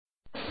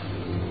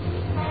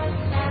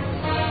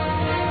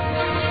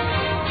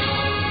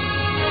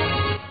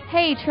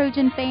Hey,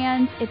 Trojan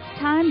fans, it's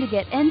time to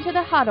get into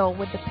the huddle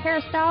with the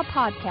Peristyle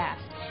Podcast.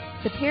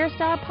 The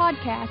Peristyle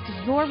Podcast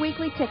is your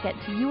weekly ticket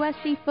to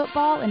USC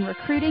football and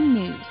recruiting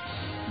news.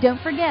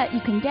 Don't forget you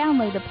can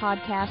download the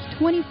podcast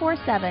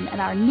 24/7 at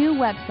our new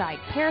website,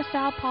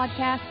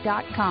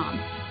 peristylepodcast.com.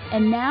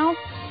 And now,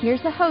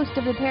 here's the host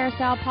of the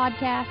Peristyle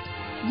Podcast,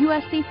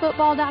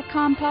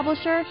 USCfootball.com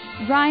publisher,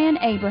 Ryan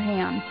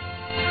Abraham.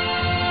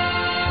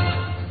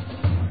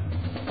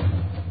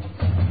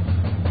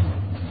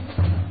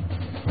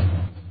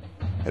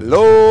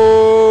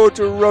 Hello,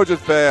 Trojan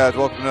fans.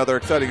 Welcome to another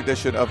exciting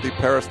edition of the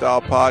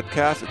Peristyle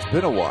Podcast. It's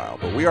been a while,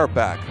 but we are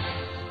back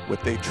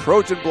with the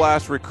Trojan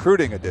Blast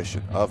recruiting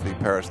edition of the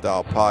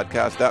Peristyle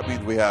Podcast. That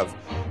means we have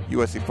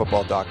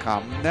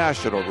USCfootball.com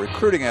national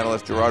recruiting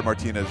analyst Gerard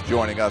Martinez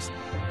joining us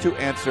to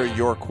answer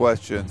your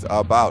questions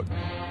about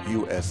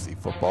USC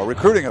football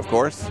recruiting, of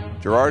course.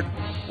 Gerard,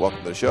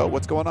 welcome to the show.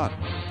 What's going on?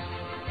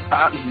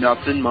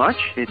 Nothing much.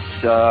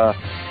 It's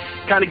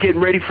kind of getting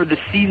ready for the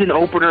season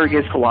opener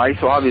against Hawaii,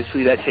 so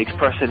obviously that takes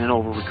precedent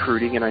over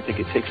recruiting, and I think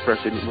it takes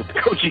precedent with the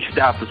coaching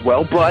staff as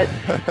well. But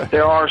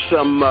there are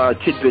some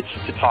tidbits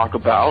to talk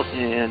about,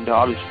 and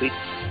obviously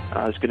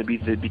it's going to be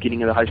the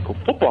beginning of the high school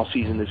football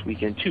season this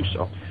weekend too,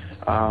 so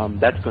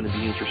that's going to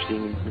be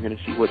interesting. We're going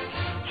to see what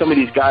some of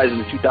these guys in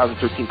the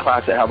 2013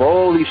 class that have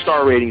all these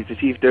star ratings to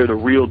see if they're the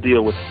real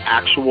deal with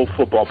actual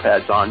football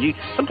pads on.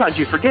 Sometimes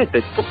you forget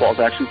that football is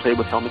actually played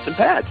with helmets and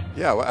pads.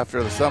 Yeah, well,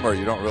 after the summer,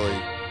 you don't really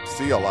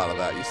see a lot of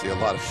that. You see a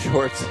lot of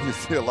shorts, you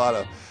see a lot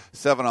of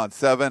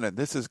 7-on-7, and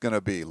this is going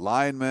to be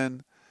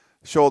linemen,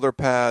 shoulder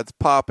pads,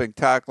 popping,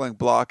 tackling,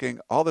 blocking,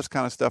 all this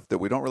kind of stuff that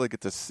we don't really get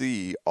to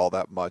see all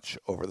that much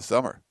over the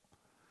summer.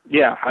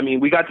 Yeah, I mean,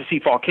 we got to see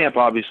fall camp,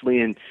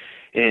 obviously, and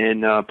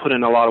put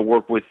in a lot of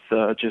work with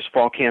just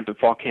fall camp and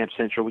fall camp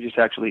central. We just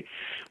actually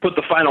put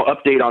the final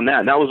update on that,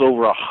 and that was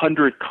over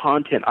 100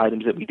 content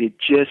items that we did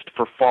just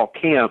for fall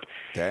camp.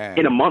 Dang.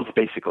 In a month,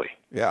 basically.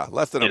 Yeah,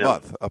 less than a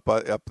month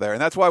up there.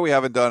 And that's why we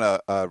haven't done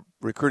a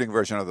recruiting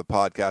version of the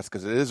podcast,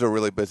 because it is a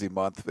really busy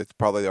month. It's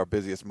probably our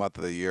busiest month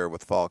of the year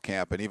with fall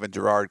camp. And even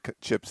Gerard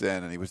chips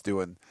in, and he was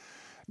doing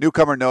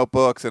newcomer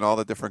notebooks and all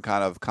the different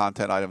kind of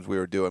content items we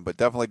were doing. But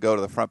definitely go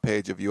to the front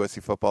page of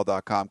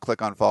USCfootball.com,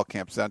 click on Fall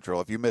Camp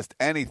Central. If you missed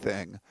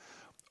anything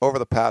over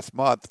the past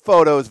month,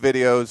 photos,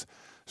 videos,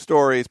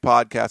 stories,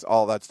 podcasts,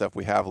 all that stuff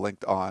we have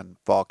linked on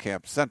Fall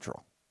Camp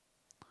Central.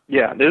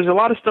 Yeah, there's a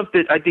lot of stuff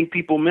that I think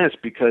people miss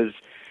because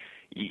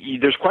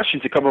there's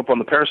questions that come up on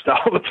the Peristyle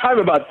all the time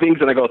about things,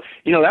 and I go,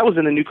 that was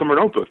in the newcomer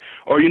notebook.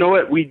 Or, you know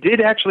what, we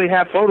did actually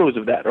have photos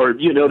of that. Or,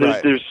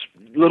 there's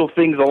little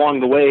things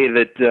along the way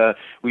that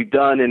we've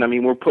done, and, I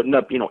mean, we're putting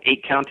up,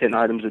 8 content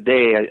items a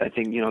day. I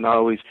think, not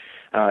always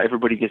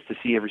everybody gets to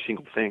see every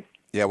single thing.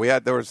 Yeah, I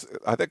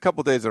think a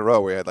couple of days in a row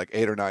we had like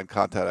 8 or 9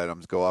 content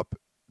items go up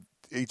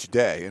each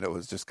day, and it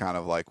was just kind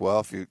of like, well,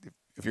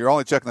 if you're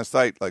only checking the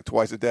site like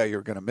twice a day,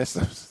 you're going to miss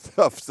some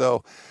stuff.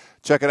 So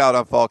check it out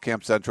on Fall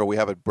Camp Central. We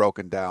have it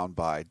broken down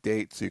by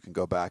date, so you can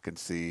go back and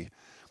see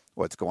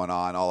what's going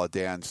on. All of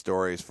Dan's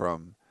stories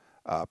from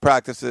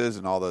practices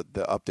and all the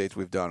updates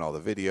we've done, all the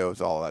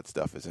videos, all of that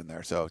stuff is in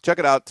there. So check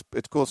it out.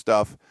 It's cool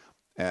stuff.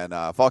 And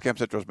Fall Camp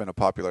Central has been a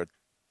popular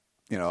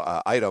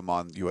item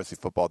on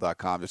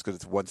USCfootball.com just because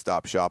it's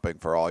one-stop shopping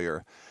for all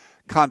your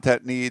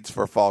content needs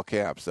for fall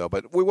camp. So,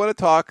 but we want to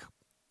talk.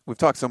 We've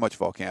talked so much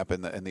fall camp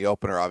in the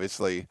opener,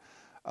 obviously,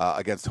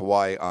 against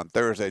Hawaii on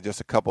Thursday, just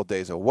a couple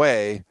days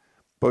away.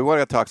 But we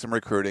want to talk some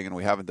recruiting, and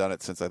we haven't done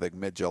it since, I think,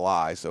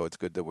 mid-July. So it's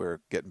good that we're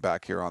getting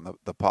back here on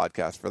the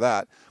podcast for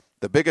that.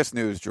 The biggest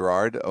news,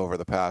 Gerard, over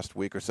the past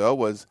week or so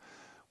was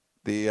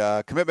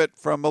the commitment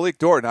from Malik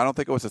Dorton. I don't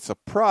think it was a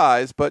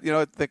surprise, but,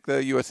 I think the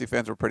USC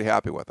fans were pretty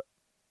happy with it.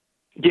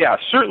 Yeah,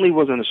 certainly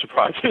wasn't a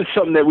surprise. It's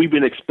something that we've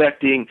been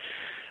expecting.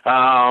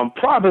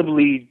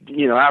 Probably,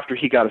 after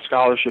he got a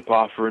scholarship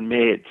offer in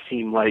May, it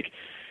seemed like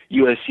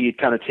USC had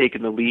kind of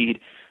taken the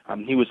lead.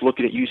 He was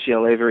looking at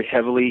UCLA very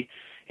heavily,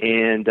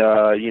 and,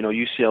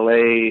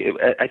 UCLA,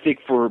 I think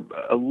for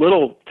a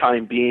little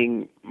time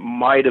being,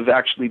 might have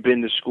actually been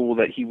the school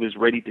that he was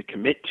ready to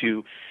commit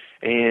to,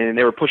 and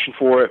they were pushing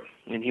for it,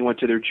 and he went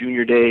to their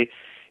junior day,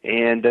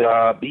 and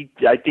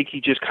I think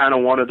he just kind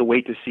of wanted to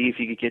wait to see if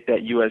he could get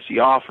that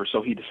USC offer,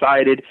 so he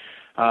decided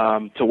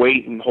to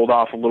wait and hold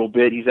off a little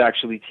bit. He's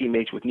actually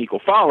teammates with Nico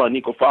Fala.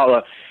 Nico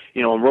Fala,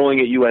 enrolling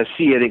at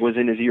USC, I think was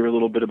in his ear a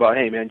little bit about,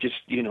 hey, man, just,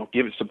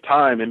 give it some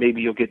time and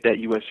maybe you'll get that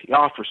USC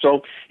offer.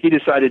 So he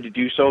decided to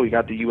do so. He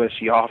got the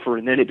USC offer,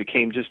 and then it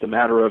became just a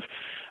matter of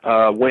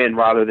when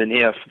rather than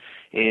if.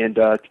 And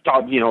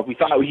we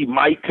thought he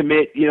might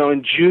commit,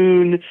 in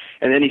June,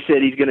 and then he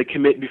said he's going to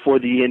commit before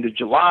the end of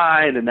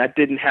July, and then that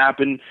didn't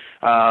happen.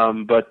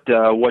 But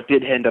what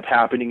did end up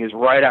happening is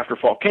right after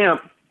fall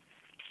camp,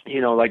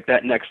 like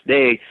that next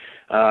day,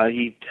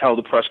 he held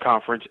a press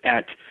conference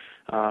at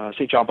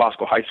St. John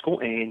Bosco High School,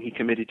 and he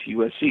committed to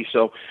USC.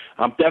 So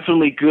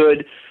definitely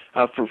good.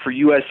 for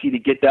USC to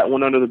get that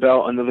one under the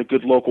belt, another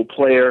good local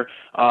player.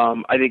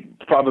 I think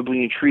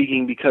probably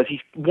intriguing because he's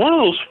one of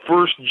those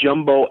first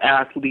jumbo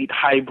athlete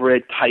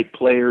hybrid type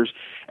players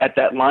at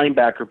that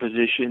linebacker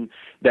position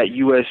that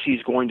USC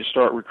is going to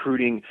start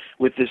recruiting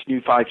with this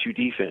new 5-2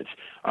 defense.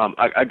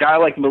 A guy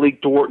like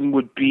Malik Dorton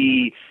would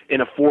be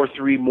in a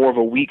 4-3, more of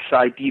a weak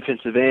side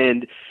defensive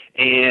end,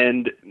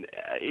 and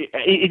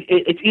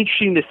it's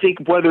interesting to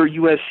think whether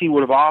USC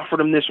would have offered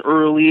him this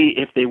early,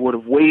 if they would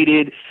have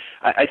waited.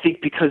 I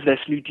think because this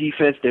new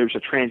defense, there's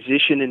a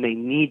transition and they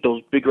need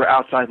those bigger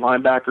outside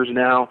linebackers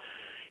now.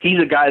 He's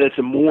a guy that's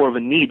more of a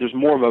need. There's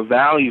more of a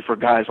value for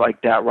guys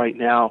like that right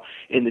now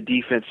in the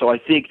defense. So I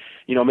think,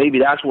 maybe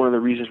that's one of the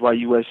reasons why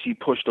USC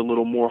pushed a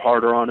little more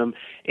harder on him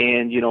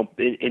and,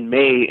 in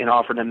May and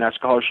offered him that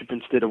scholarship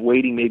instead of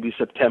waiting maybe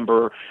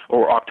September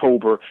or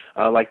October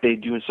like they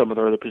do in some of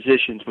their other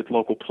positions with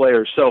local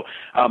players. So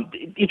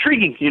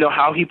intriguing,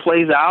 how he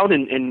plays out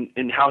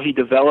and how he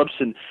develops.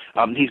 And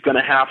he's going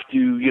to have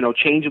to,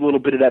 change a little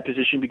bit of that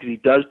position because he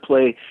does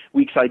play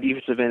weak side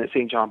defensive end at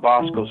St. John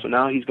Bosco. So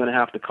now he's going to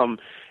have to come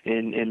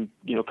and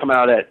come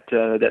out at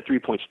that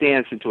 3-point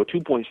stance into a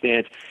 2-point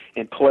stance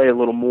and play a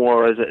little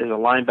more as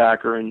a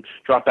linebacker and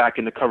drop back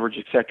into coverage,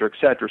 et cetera, et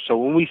cetera. So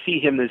when we see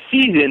him this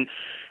season,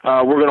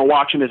 we're going to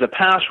watch him as a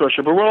pass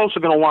rusher, but we're also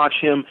going to watch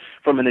him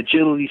from an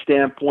agility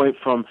standpoint,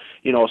 from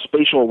a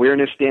spatial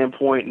awareness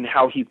standpoint, and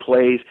how he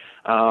plays,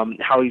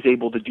 how he's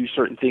able to do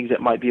certain things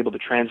that might be able to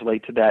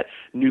translate to that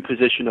new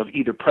position of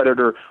either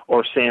predator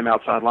or Sam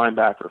outside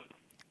linebacker.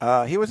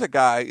 He was a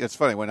guy. It's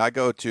funny when I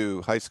go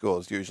to high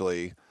schools.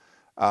 Usually,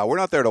 we're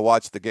not there to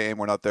watch the game.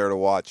 We're not there to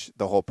watch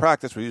the whole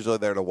practice. We're usually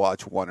there to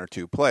watch one or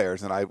two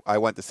players. And I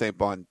went to St.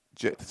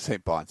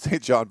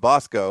 John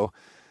Bosco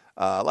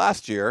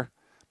last year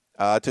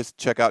to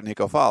check out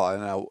Nico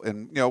Fala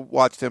and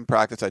watched him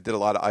practice. I did a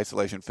lot of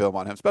isolation film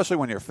on him, especially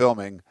when you're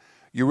filming.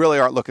 You really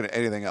aren't looking at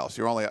anything else.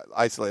 You're only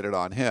isolated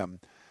on him.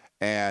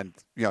 And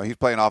he's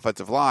playing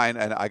offensive line,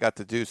 and I got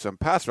to do some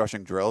pass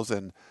rushing drills.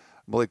 And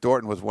Malik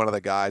Dorton was one of the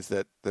guys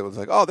that was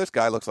like, oh, this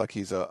guy looks like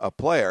he's a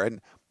player.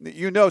 And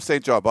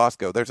St. John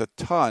Bosco, there's a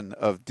ton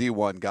of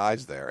D1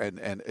 guys there.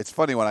 And it's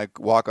funny when I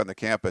walk on the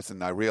campus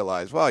and I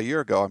realize, well, a year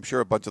ago, I'm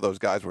sure a bunch of those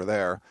guys were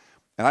there,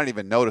 and I didn't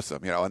even notice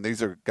them, and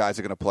these are guys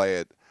that are going to play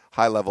at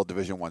high-level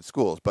Division I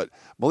schools. But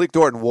Malik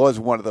Dorton was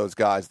one of those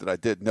guys that I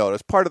did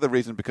notice. Part of the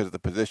reason because of the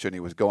position he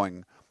was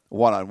going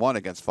one-on-one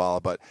against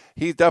Fala, but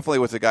he definitely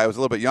was a guy who was a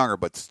little bit younger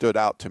but stood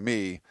out to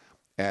me.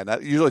 And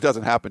that usually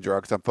doesn't happen,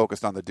 Gerard, because I'm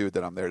focused on the dude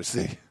that I'm there to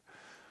see.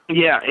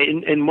 Yeah,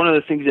 and one of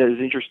the things that is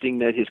interesting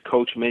that his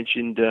coach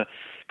mentioned,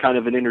 kind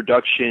of an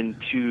introduction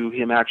to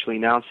him actually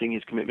announcing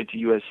his commitment to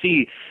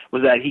USC,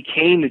 was that he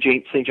came to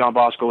St. John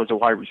Bosco as a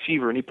wide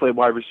receiver, and he played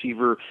wide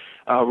receiver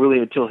really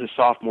until his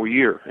sophomore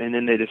year. And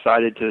then they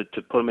decided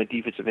to put him at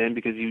defensive end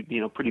because he,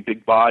 pretty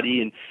big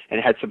body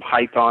and had some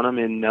height on him.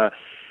 And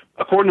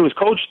according to his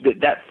coach,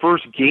 that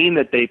first game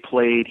that they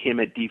played him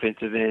at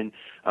defensive end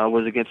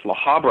was against La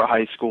Habra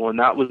High School, and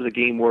that was the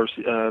game where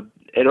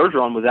Ed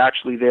Orgeron was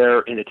actually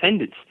there in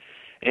attendance.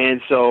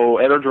 And so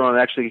Ed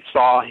Orgeron actually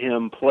saw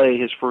him play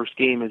his first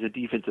game as a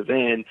defensive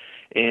end,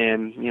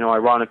 and,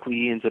 ironically,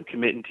 he ends up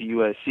committing to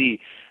USC.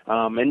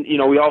 And,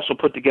 we also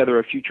put together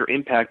a future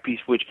impact piece,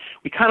 which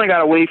we kind of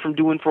got away from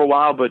doing for a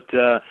while, but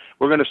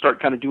we're going to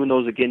start kind of doing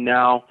those again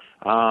now,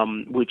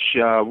 which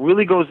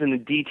really goes into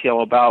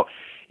detail about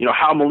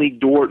how Malik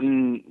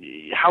Dorton,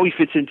 how he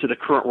fits into the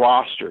current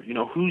roster,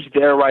 who's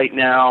there right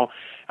now,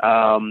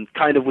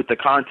 kind of with the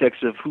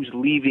context of who's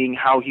leaving,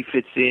 how he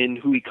fits in,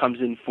 who he comes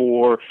in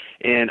for,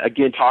 and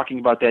again, talking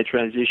about that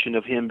transition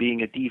of him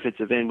being a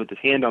defensive end with his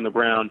hand on the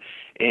ground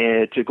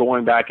and to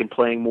going back and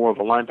playing more of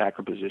a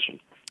linebacker position.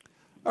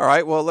 All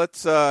right, well,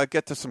 let's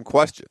get to some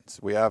questions.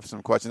 We have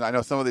some questions. I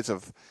know some of these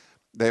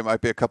they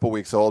might be a couple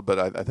weeks old,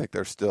 but I think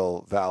they're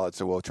still valid,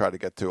 so we'll try to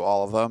get to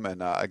all of them.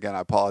 And again, I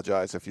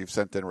apologize if you've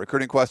sent in a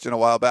recruiting question a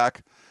while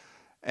back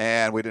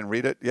and we didn't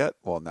read it yet.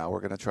 Well, now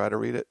we're going to try to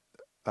read it.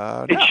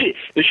 There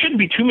shouldn't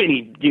be too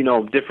many,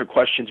 different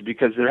questions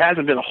because there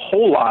hasn't been a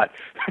whole lot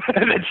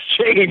that's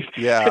changed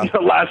in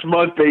the last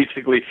month,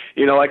 basically.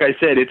 Like I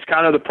said, it's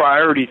kind of the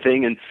priority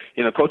thing, and,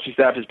 coaching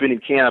staff has been in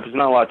camp. There's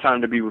not a lot of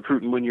time to be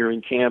recruiting when you're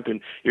in camp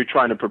and you're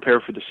trying to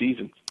prepare for the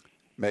season.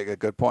 Make a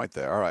good point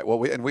there. All right. Well,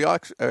 we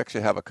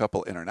actually have a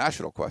couple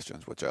international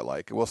questions, which I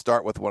like. We'll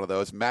start with one of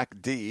those. Mac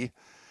D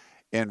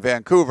in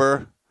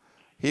Vancouver.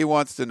 He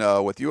wants to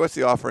know, with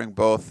USC offering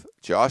both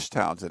Josh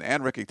Townsend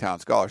and Ricky Town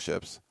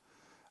scholarships,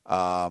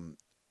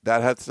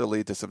 that has to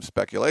lead to some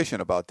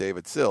speculation about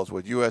David Sills.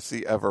 Would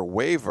USC ever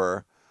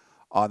waver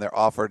on their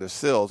offer to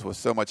Sills with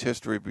so much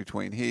history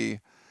between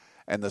he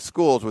and the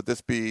schools? Would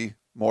this be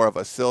more of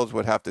a Sills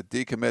would have to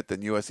decommit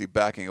than USC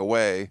backing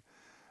away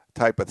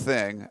type of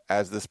thing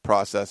as this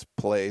process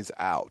plays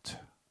out?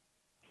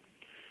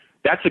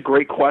 That's a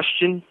great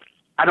question.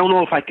 I don't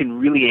know if I can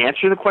really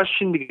answer the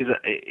question because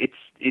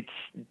it's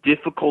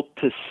difficult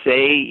to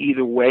say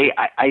either way.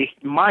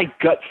 My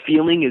gut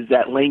feeling is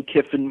that Lane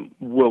Kiffin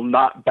will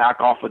not back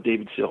off of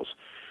David Sills.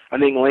 I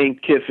think Lane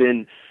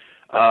Kiffin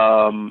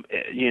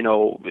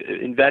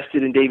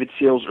invested in David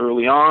Sills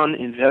early on,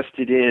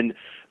 invested in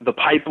the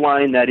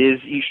pipeline that is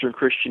Eastern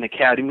Christian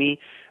Academy,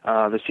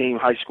 the same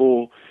high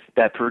school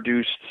that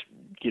produced,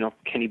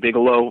 Kenny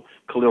Bigelow,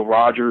 Khalil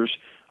Rogers.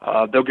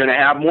 They're going to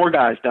have more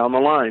guys down the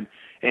line.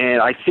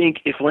 And I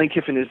think if Lane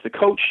Kiffin is the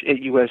coach at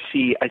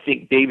USC, I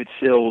think David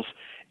Sills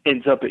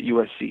ends up at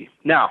USC.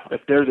 Now,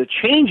 if there's a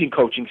change in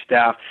coaching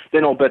staff,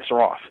 then all bets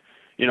are off.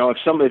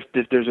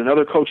 If there's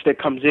another coach that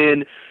comes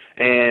in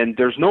and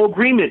there's no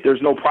agreement,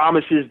 there's no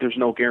promises, there's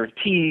no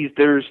guarantees,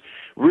 there's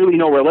really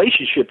no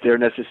relationship there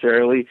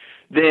necessarily,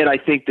 then I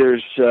think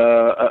there's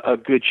a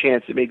good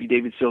chance that maybe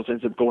David Sills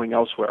ends up going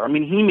elsewhere. I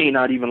mean, he may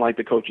not even like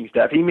the coaching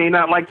staff. He may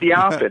not like the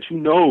offense. Who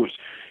knows,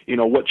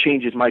 what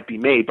changes might be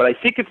made. But I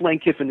think if Lane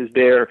Kiffin is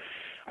there,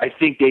 I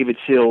think David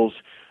Sills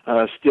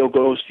still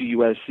goes to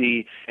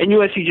USC, and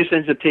USC just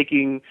ends up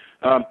taking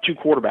 2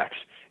 quarterbacks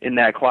in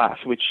that class,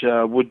 which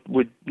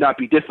would not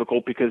be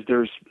difficult because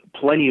there's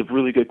plenty of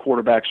really good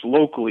quarterbacks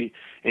locally.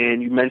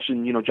 And you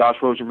mentioned, Josh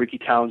Rosen, Ricky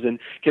Townsend,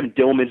 Kevin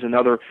Dillman's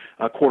another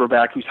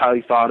quarterback who's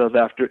highly thought of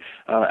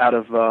out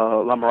of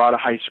La Mirada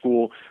High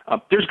School.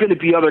 There's going to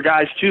be other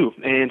guys too,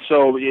 and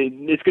so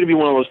it's going to be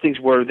one of those things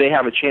where they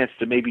have a chance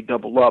to maybe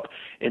double up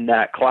in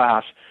that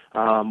class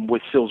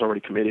with Sills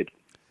already committed.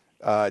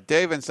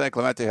 Dave in San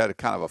Clemente had a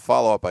kind of a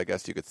follow-up, I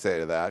guess you could say,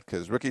 to that,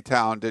 because Ricky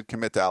Town did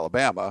commit to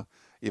Alabama,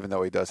 even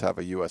though he does have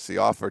a USC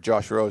offer.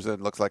 Josh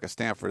Rosen looks like a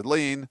Stanford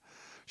lean.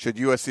 Should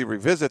USC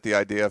revisit the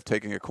idea of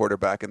taking a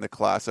quarterback in the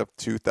class of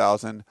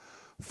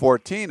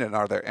 2014? And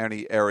are there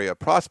any area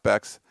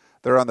prospects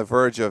that are on the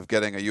verge of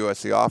getting a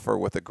USC offer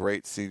with a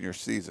great senior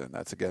season?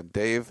 That's, again,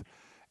 Dave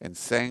in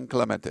San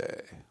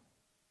Clemente.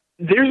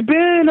 There's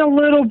been a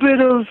little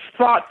bit of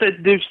thought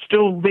that they're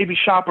still maybe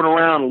shopping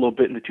around a little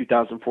bit in the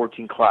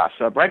 2014 class.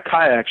 Brad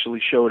Kaya actually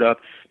showed up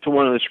to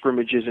one of the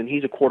scrimmages, and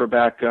he's a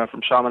quarterback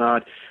from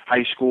Chaminade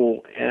High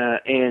School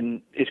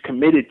and is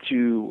committed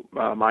to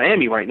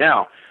Miami right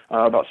now,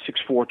 about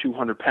 6'4",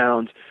 200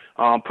 pounds.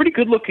 Pretty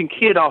good-looking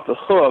kid off the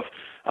hoof.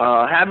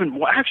 Haven't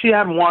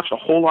watched a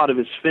whole lot of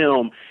his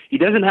film. He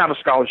doesn't have a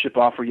scholarship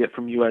offer yet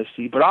from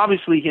USC, but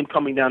obviously him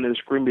coming down to the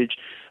scrimmage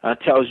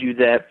tells you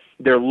that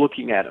they're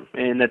looking at him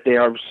and that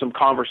there are some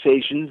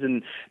conversations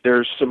and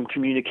there's some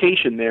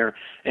communication there.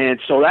 And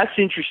so that's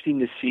interesting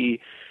to see.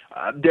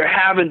 There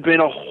haven't been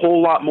a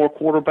whole lot more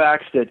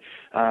quarterbacks that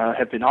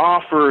have been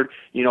offered.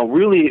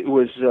 Really it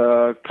was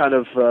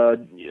Keller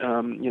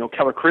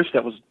Chris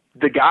that was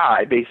the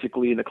guy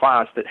basically in the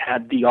class that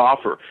had the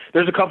offer.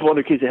 There's a couple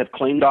other kids that have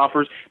claimed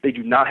offers. They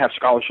do not have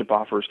scholarship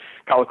offers.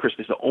 Kyle Christ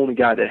is the only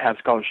guy that has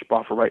scholarship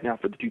offer right now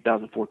for the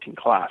 2014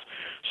 class.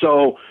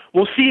 So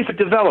we'll see if it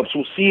develops.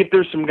 We'll see if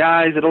there's some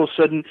guys that all of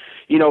a sudden,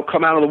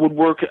 come out of the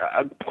woodwork.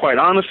 Quite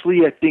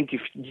honestly, I think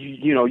if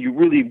you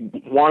really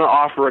want to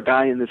offer a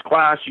guy in this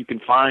class, you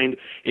can find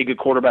a good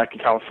quarterback in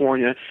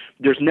California.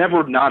 There's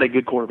never not a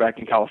good quarterback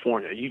in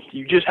California.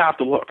 You just have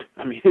to look.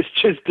 I mean, it's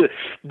just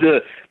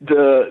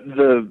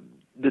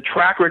the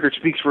track record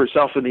speaks for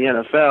itself in the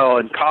NFL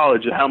and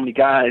college of how many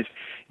guys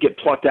get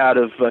plucked out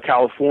of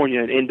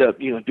California and end up,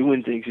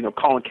 doing things.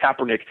 Colin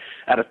Kaepernick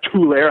out of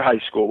Tulare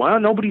High School. Well,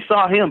 nobody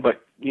saw him,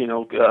 but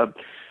Nevada,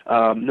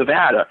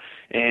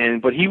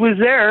 but he was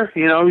there.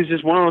 He was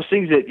just one of those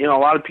things that a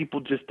lot of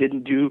people just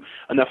didn't do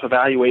enough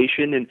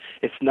evaluation, and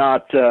it's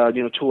not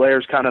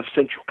Tulare's kind of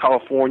Central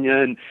California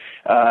and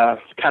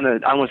kind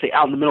of, I don't want to say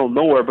out in the middle of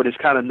nowhere, but it's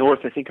kind of north,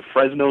 I think, of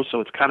Fresno,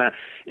 so it's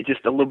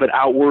just a little bit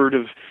outward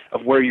of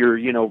where your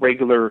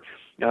regular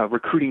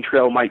recruiting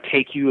trail might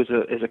take you as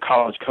a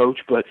college coach.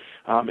 But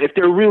if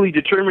they're really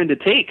determined to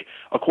take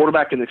a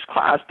quarterback in this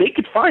class, they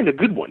could find a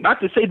good one.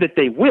 Not to say that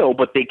they will,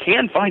 but they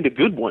can find a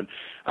good one.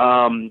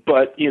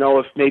 But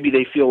if maybe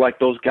they feel like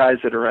those guys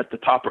that are at the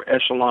top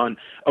echelon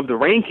of the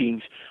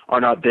rankings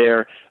are not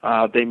there,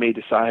 they may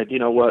decide,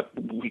 what,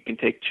 we can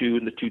take 2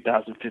 in the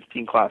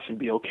 2015 class and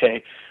be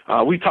okay.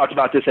 We talked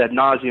about this ad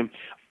nauseum.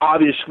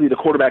 Obviously, the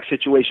quarterback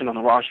situation on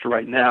the roster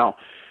right now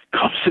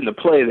comes into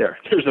play there.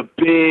 There's a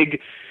big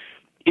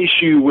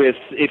issue with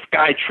if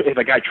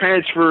a guy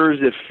transfers,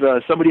 if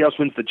somebody else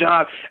wins the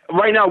job.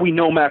 Right now, we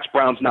know Max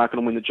Brown's not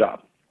going to win the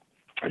job.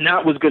 And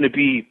that was going to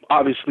be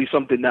obviously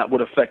something that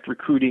would affect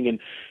recruiting. And,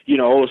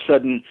 all of a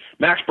sudden,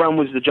 Max Brown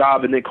wins the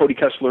job, and then Cody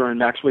Kessler and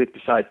Max Wade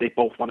decide they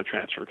both want to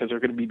transfer because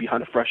they're going to be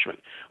behind a freshman.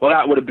 Well,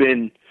 that would have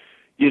been,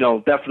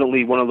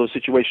 definitely one of those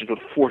situations that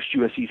forced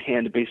USC's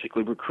hand to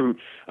basically recruit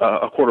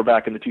a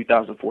quarterback in the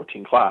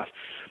 2014 class.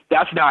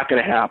 That's not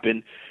going to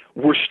happen.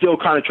 We're still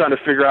kind of trying to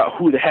figure out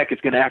who the heck is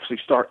going to actually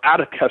start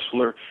out of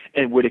Kessler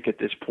and Whittick at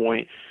this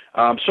point.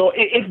 So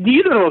if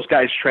neither of those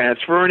guys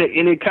transfer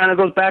and it kind of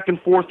goes back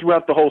and forth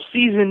throughout the whole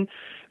season,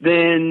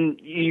 then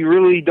you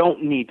really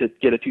don't need to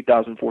get a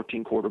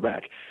 2014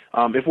 quarterback.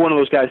 If one of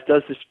those guys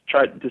does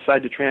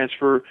decide to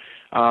transfer,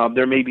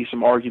 there may be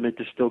some argument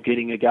to still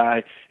getting a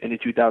guy in the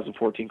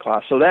 2014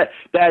 class. So that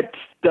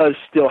does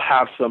still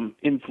have some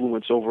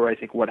influence over, I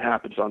think, what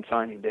happens on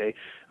signing day.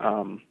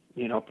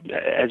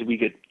 as we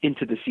get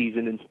into the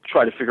season and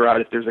try to figure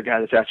out if there's a guy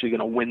that's actually going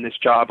to win this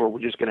job or we're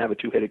just going to have a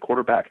two-headed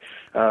quarterback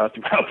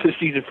throughout the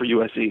season for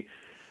USC.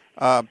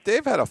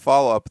 Dave had a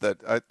follow-up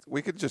that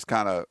we could just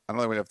kind of, I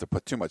don't think we have to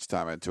put too much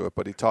time into it,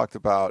 but he talked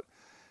about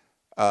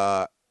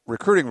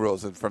recruiting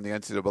rules from the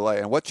NCAA.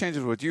 And what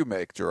changes would you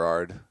make,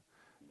 Gerard,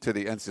 to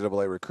the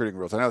NCAA recruiting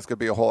rules? I know it's going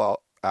to be a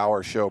whole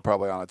hour show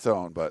probably on its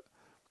own, but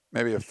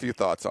maybe a few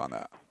thoughts on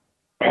that.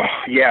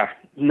 Yeah,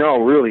 no,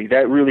 really,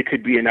 that really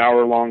could be an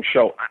hour-long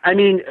show. I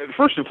mean,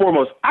 first and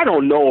foremost, I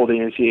don't know the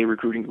NCAA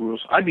recruiting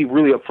rules. I'd be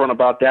really upfront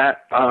about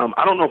that.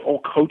 I don't know if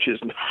all coaches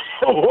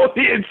know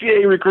the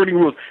NCAA recruiting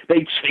rules.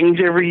 They change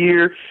every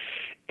year,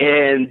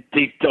 and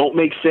they don't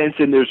make sense,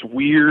 and there's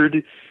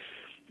weird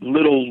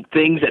little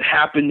things that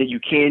happen that you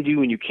can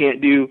do and you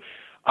can't do.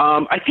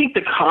 I think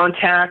the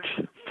contact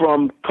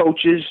from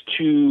coaches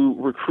to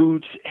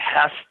recruits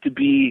has to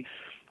be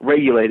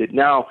regulated.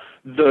 Now,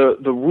 the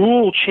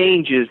rule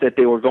changes that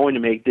they were going to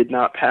make did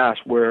not pass,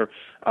 where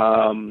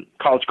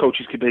college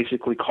coaches could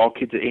basically call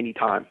kids at any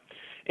time,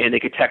 and they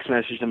could text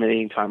message them at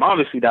any time.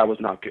 Obviously, that was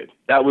not good.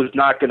 That was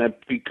not going to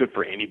be good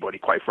for anybody,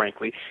 quite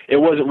frankly. It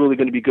wasn't really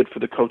going to be good for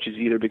the coaches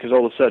either, because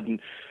all of a sudden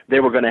they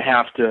were going to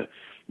have to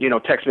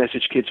text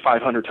message kids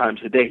 500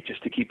 times a day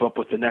just to keep up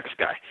with the next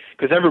guy,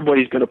 because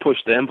everybody's going to push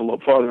the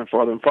envelope farther and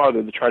farther and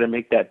farther to try to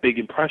make that big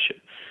impression.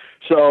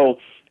 So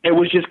it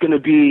was just going to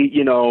be,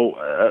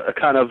 a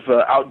kind of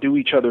outdo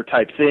each other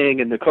type thing,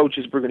 and the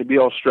coaches were going to be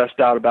all stressed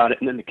out about it,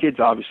 and then the kids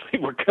obviously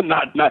were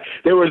not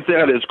they were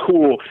that as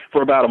cool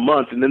for about a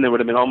month, and then they would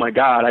have been, oh my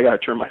God, I got to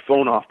turn my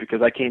phone off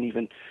because I can't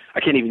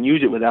even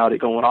use it without it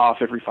going off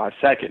every 5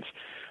 seconds.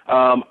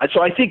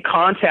 So I think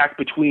contact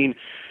between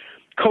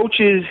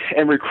coaches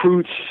and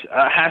recruits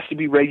has to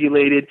be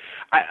regulated.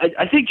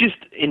 I think just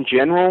in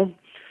general,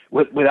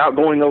 without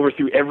going over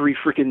through every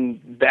freaking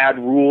bad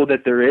rule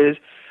that there is,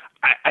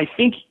 I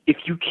think if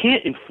you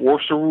can't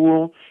enforce a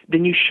rule,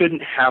 then you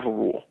shouldn't have a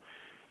rule.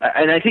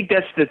 And I think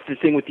that's the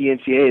thing with the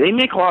NCAA. They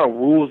make a lot of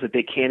rules that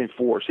they can't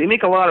enforce. They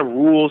make a lot of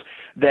rules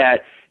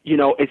that,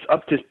 it's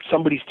up to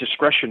somebody's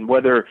discretion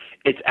whether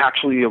it's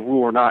actually a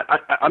rule or not.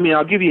 I mean,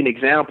 I'll give you an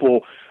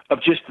example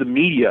of just the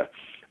media.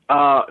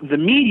 The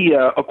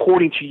media,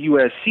 according to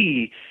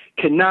USC,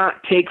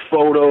 cannot take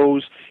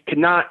photos,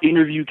 cannot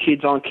interview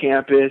kids on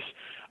campus,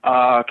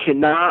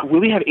 cannot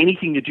really have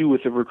anything to do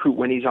with the recruit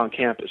when he's on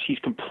campus. He's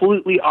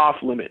completely off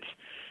limits.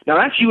 Now,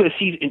 that's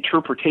USC's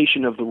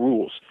interpretation of the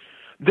rules.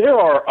 There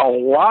are a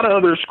lot of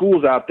other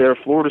schools out there,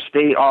 Florida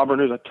State, Auburn,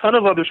 there's a ton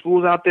of other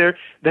schools out there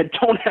that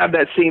don't have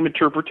that same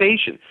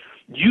interpretation.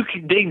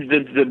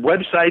 The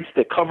websites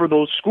that cover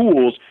those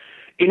schools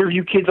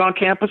interview kids on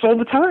campus all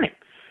the time.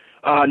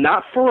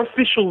 Not for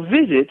official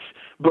visits,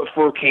 but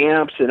for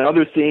camps and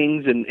other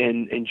things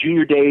and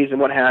junior days and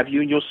what have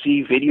you. And you'll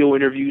see video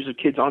interviews of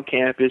kids on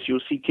campus.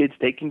 You'll see kids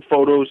taking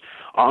photos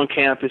on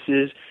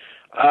campuses.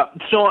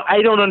 So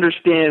I don't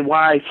understand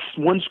why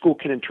one school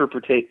can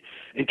interpret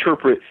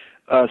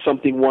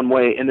something one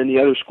way and then the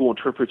other school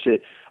interprets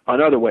it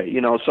another way.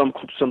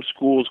 Some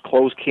schools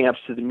close camps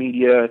to the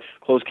media,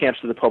 close camps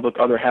to the public,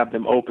 other have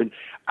them open.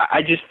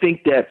 I just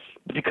think that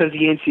because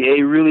the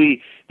NCAA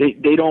really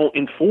they don't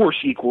enforce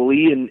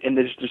equally and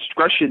there's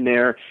discretion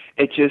there,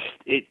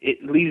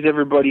 it leaves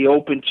everybody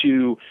open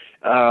to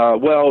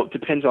it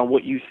depends on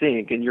what you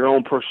think and your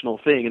own personal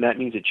thing, and that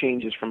means it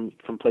changes from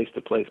place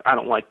to place. I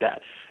don't like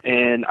that.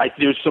 And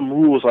there's some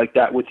rules like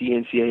that with the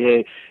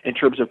NCAA in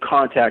terms of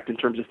contact, in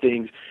terms of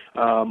things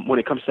when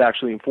it comes to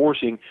actually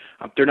enforcing.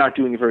 They're not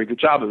doing a very good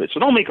job of it. So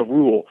don't make a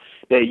rule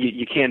that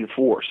you can't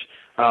enforce.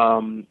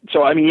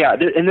 So I mean, yeah,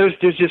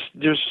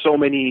 there's so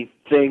many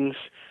things.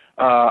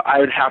 I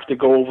would have to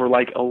go over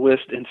like a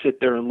list and sit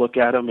there and look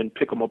at them and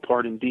pick them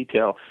apart in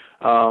detail.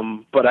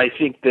 But I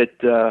think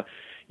that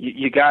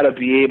you got to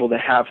be able to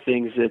have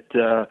things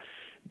that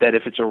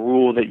if it's a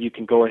rule that you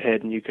can go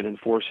ahead and you can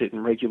enforce it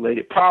and regulate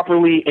it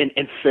properly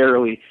and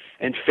fairly.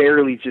 And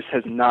fairly just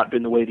has not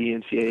been the way the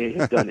NCAA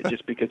has done it,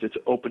 just because it's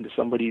open to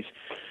somebody's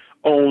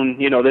own.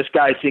 This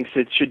guy thinks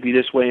it should be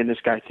this way, and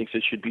this guy thinks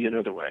it should be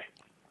another way.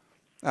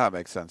 That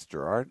makes sense,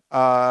 Gerard.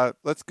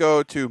 Let's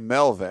go to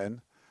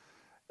Melvin.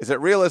 Is it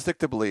realistic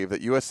to believe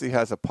that USC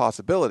has a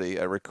possibility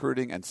at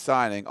recruiting and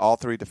signing all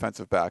three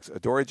defensive backs,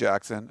 Adoree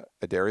Jackson,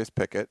 Adarius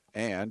Pickett,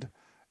 and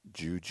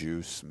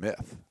Juju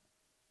Smith?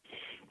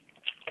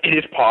 It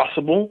is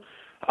possible.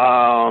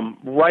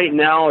 Right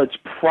now, it's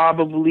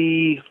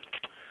probably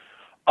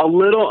a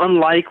little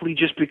unlikely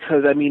just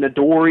because,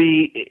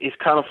 Adoree is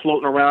kind of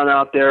floating around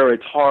out there.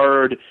 It's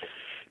hard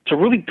to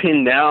really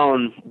pin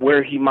down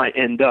where he might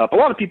end up. A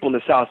lot of people in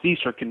the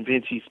Southeast are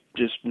convinced he's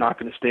just not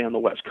going to stay on the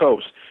West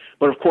Coast.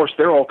 But, of course,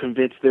 they're all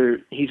convinced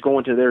he's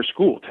going to their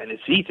school.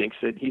 Tennessee thinks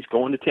that he's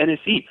going to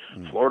Tennessee.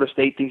 Florida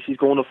State thinks he's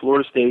going to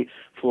Florida State.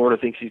 Florida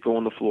thinks he's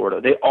going to Florida.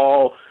 They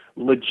all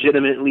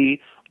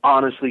legitimately,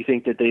 honestly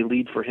think that they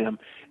lead for him.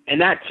 And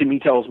that, to me,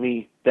 tells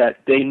me that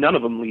none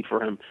of them lead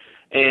for him.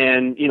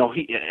 And,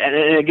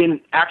 and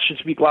again, actions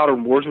speak louder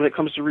than words when it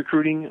comes to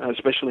recruiting,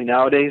 especially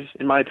nowadays,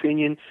 in my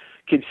opinion.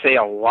 Kids say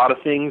a lot of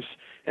things,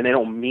 and they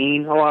don't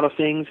mean a lot of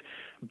things.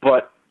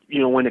 but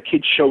when a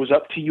kid shows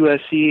up to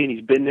USC and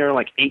he's been there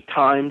like 8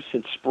 times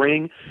since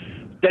spring,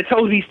 that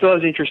tells me he still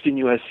has interest in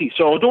USC.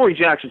 So Adoree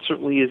Jackson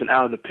certainly isn't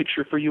out of the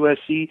picture for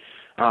USC.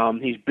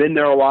 He's been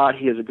there a lot.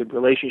 He has a good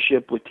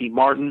relationship with T.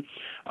 Martin.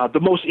 The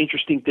most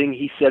interesting thing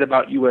he said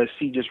about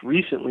USC just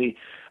recently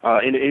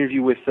in an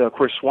interview with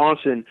Chris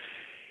Swanson,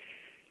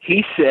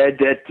 he said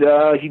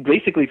that he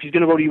basically, if he's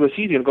going to go to USC,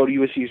 he's going to go to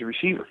USC as a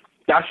receiver.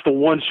 That's the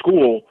one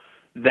school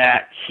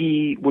that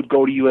he would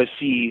go to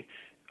USC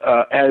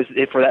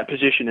for that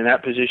position, and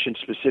that position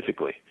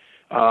specifically.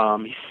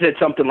 He said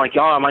something like,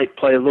 I might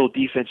play a little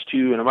defense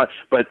too,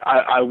 but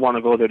I want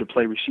to go there to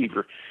play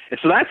receiver. And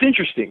so that's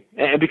interesting,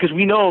 and because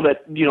we know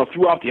that,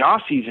 throughout the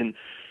offseason,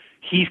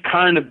 he's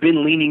kind of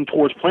been leaning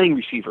towards playing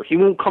receiver. He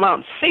won't come out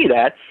and say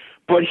that,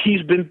 but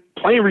he's been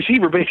playing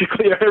receiver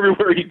basically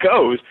everywhere he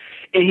goes,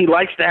 and he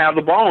likes to have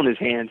the ball in his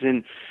hands.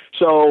 And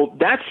so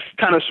that's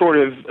kind of sort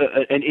of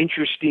an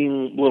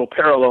interesting little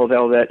parallel,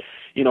 though, that,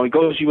 he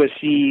goes to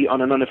USC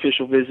on an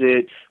unofficial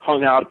visit,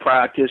 hung out at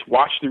practice,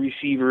 watched the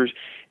receivers,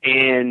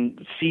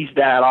 and sees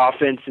that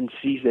offense and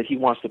sees that he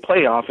wants to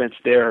play offense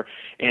there,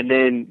 and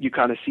then you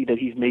kind of see that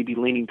he's maybe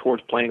leaning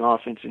towards playing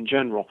offense in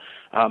general.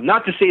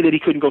 Not to say that he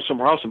couldn't go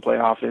somewhere else and play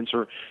offense,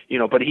 or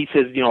but he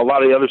says, a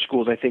lot of the other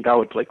schools, I think I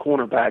would play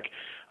cornerback,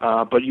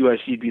 but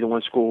USC would be the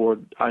one school where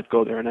I'd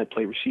go there and I'd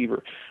play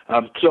receiver.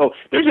 So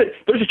there's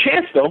a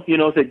chance, though,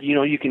 that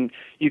you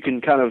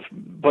can kind of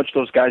bunch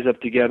those guys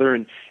up together,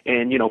 and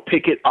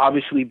Pickett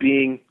obviously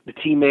being the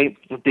teammate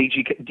with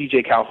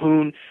DJ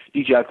Calhoun.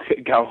 DJ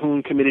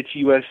Calhoun committed to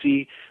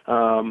USC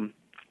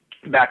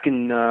back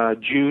in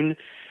June,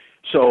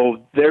 so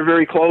they're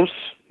very close.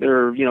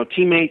 They're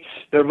teammates.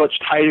 They're much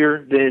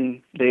tighter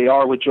than they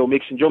are with Joe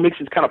Mixon. Joe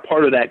Mixon's kind of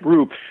part of that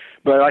group,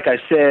 but like I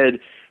said,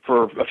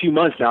 for a few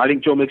months now, I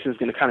think Joe Mixon is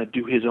going to kind of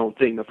do his own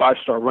thing. The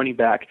 5-star running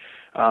back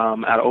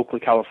out of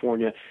Oakland,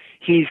 California,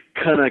 he's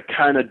gonna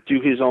kind of do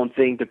his own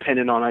thing,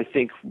 depending on, I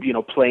think,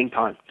 playing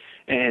time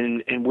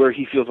and where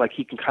he feels like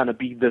he can kind of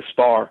be the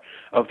star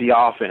of the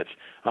offense.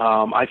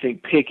 I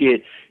think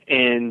Pickett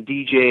and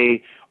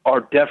DJ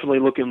are definitely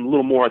looking a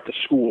little more at the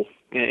school,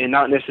 and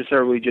not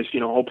necessarily just,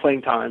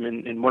 playing time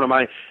and am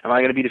I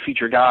going to be the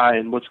feature guy,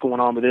 and what's going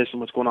on with this and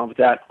what's going on with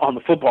that on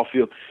the football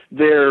field.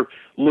 They're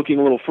looking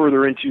a little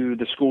further into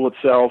the school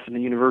itself and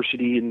the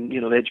university and,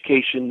 the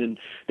education, and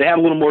they have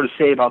a little more to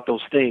say about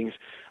those things.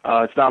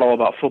 It's not all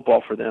about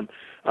football for them.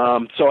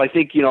 So I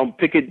think,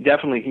 Pickett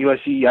definitely,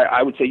 USC,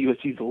 I would say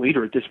USC is the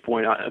leader at this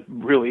point,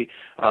 really.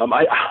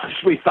 I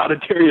honestly thought of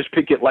Darius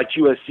Pickett liked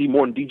USC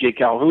more than DJ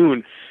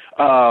Calhoun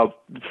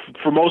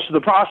for most of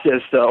the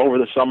process over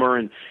the summer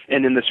and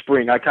in the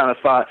spring. I kind of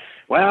thought,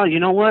 well, you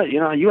know what?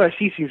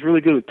 USC seems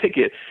really good with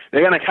Pickett.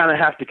 They're going to kind of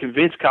have to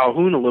convince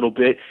Calhoun a little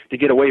bit to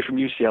get away from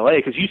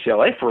UCLA, because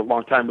UCLA for a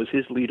long time was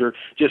his leader,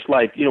 just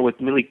like, with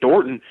Malik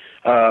Thornton,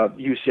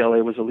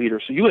 UCLA was a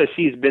leader. So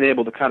USC has been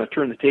able to kind of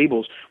turn the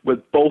tables with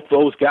both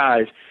those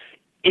guys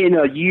in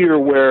a year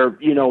where,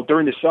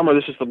 during the summer,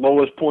 this is the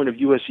lowest point of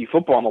USC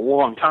football in a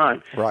long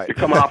time. Right. You're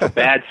coming off a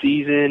bad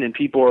season, and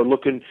people are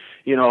looking,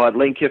 at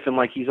Lane Kiffin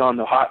like he's on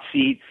the hot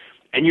seat,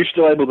 and you're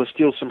still able to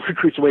steal some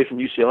recruits away from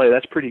UCLA.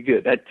 That's pretty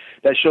good.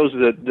 That shows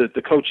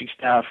the coaching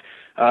staff,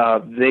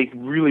 they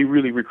really,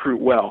 really recruit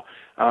well.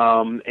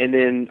 And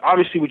then,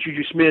 obviously, with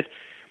Juju Smith,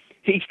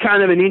 he's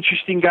kind of an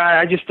interesting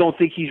guy. I just don't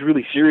think he's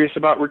really serious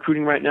about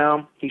recruiting right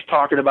now. He's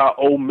talking about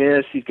Ole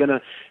Miss. He's going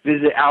to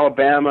visit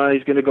Alabama.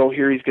 He's going to go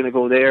here. He's going to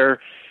go there.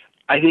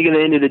 I think at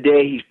the end of the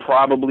day, he's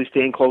probably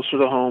staying closer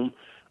to home.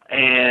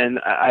 And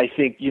I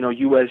think,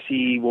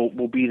 USC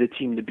will be the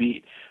team to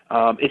beat.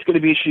 It's going to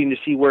be interesting to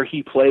see where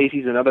he plays.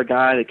 He's another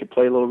guy that can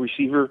play a little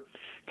receiver,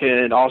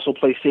 can also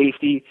play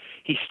safety.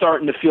 He's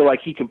starting to feel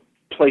like he can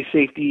play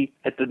safety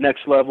at the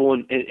next level,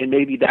 and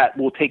maybe that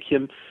will take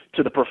him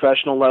to the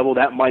professional level.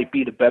 That might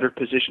be the better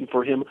position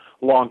for him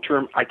long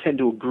term. I tend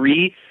to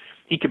agree.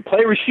 He can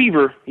play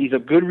receiver. He's a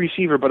good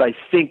receiver, but I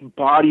think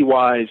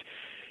body-wise,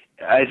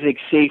 I think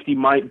safety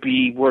might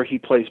be where he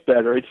plays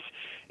better.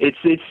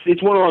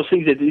 It's one of those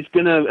things that is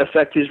going to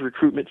affect his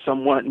recruitment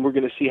somewhat, and we're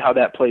going to see how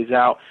that plays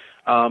out.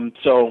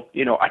 So,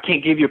 I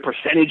can't give you a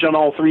percentage on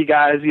all three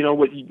guys,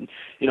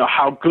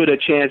 how good a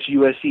chance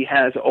USC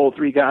has, all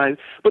three guys,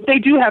 but they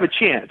do have a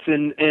chance.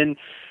 And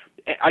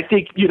I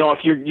think, if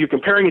you're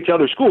comparing it to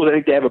other schools, I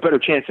think they have a better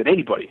chance than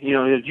anybody.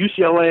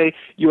 UCLA,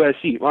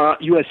 USC. Well,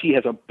 USC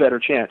has a better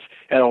chance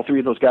at all three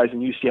of those guys than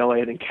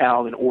UCLA, than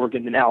Cal, than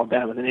Oregon, than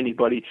Alabama, than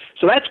anybody.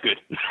 So that's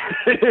good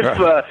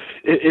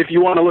if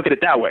you want to look at it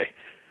that way.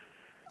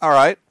 All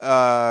right.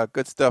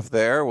 Good stuff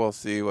there. We'll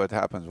see what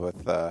happens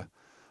with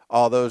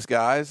all those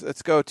guys.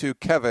 Let's go to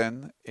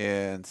Kevin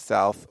in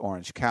South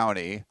Orange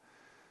County.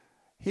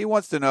 He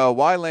wants to know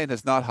why Lane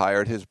has not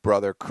hired his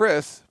brother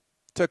Chris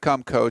to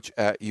come coach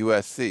at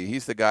USC.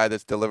 He's the guy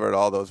that's delivered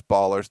all those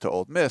ballers to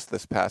Ole Miss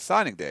this past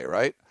signing day,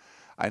 right?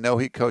 I know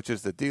he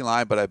coaches the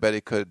D-line, but I bet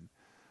he could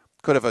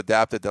have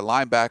adapted to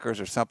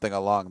linebackers or something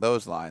along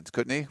those lines,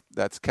 couldn't he?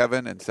 That's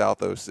Kevin in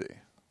South OC.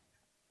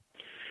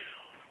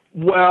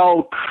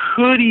 Well,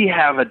 could he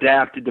have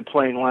adapted to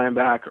playing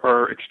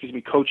linebacker,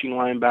 coaching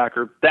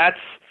linebacker? That's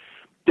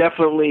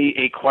definitely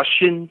a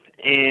question.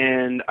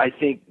 And I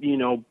think,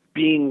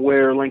 being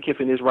where Lane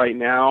Kiffin is right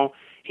now,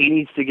 he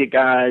needs to get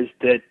guys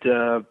that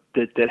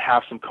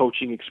have some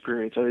coaching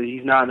experience.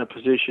 He's not in a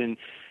position,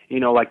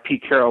 like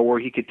Pete Carroll, where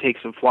he could take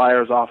some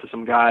flyers off of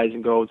some guys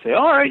and go and say,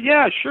 all right,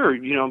 yeah, sure,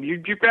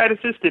 you're grad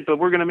assistant, but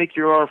we're going to make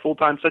you our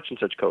full-time such and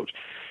such coach.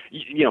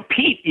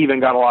 Pete even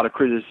got a lot of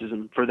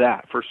criticism for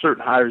that, for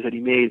certain hires that he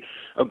made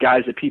of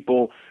guys that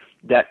people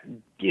that,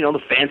 the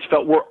fans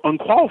felt were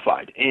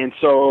unqualified. And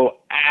so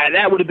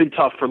that would have been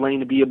tough for Lane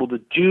to be able to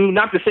do.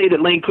 Not to say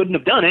that Lane couldn't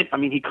have done it. I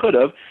mean, he could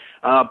have,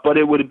 but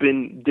it would have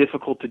been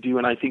difficult to do,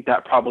 and I think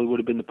that probably would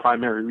have been the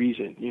primary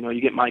reason. You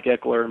get Mike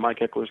Ekeler, and Mike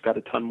Ekeler's got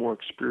a ton more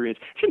experience.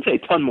 I shouldn't say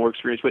a ton more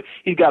experience, but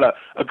he's got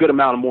a good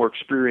amount of more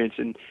experience,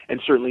 and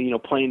certainly,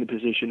 playing the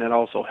position, that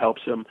also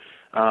helps him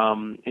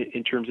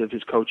in terms of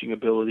his coaching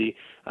ability.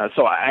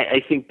 So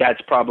I think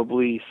that's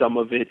probably some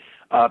of it.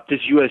 Does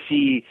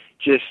USC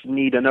just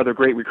need another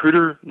great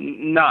recruiter?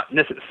 Not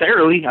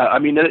necessarily. I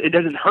mean, it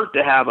doesn't hurt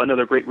to have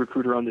another great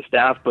recruiter on the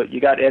staff, but you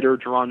got Ed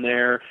Orgeron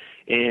there,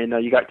 and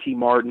you got T.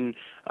 Martin.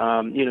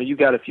 You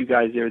got a few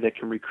guys there that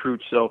can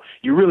recruit. So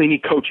you really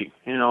need coaching,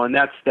 and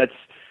that's.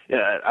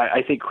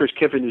 I think Chris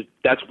Kiffin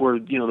that's where,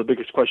 the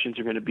biggest questions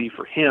are going to be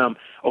for him.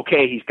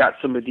 Okay, he's got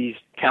some of these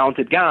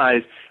talented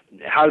guys.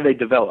 How do they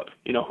develop?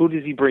 Who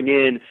does he bring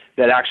in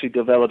that actually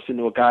develops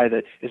into a guy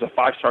that is a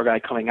 5-star guy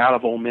coming out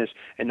of Ole Miss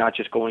and not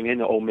just going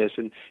into Ole Miss?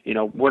 And,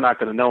 we're not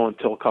going to know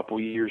until a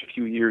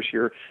few years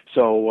here.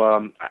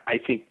 So I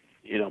think,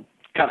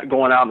 kind of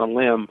going out on a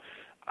limb,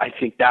 I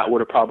think that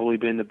would have probably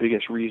been the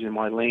biggest reason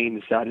why Lane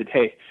decided,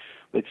 hey,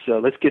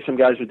 let's get some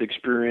guys with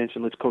experience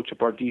and let's coach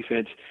up our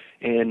defense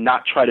and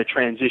not try to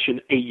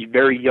transition a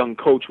very young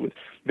coach with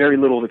very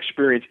little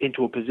experience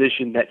into a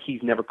position that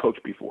he's never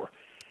coached before.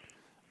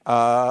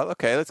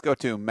 Okay, let's go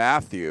to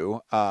Matthew.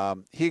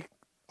 He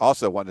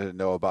also wanted to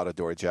know about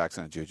Adoree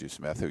Jackson and Juju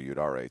Smith, who you'd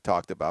already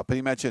talked about, but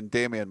he mentioned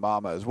Damian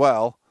Mama as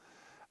well.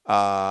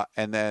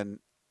 And then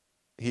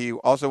he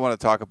also wanted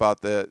to talk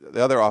about the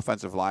other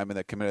offensive lineman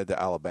that committed to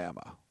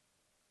Alabama.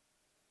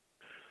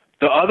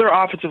 The other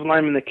offensive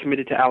lineman that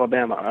committed to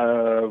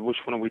Alabama, which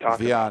one are we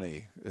talking about?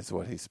 Vianney is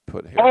what he's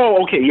put here.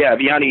 Oh, okay, yeah,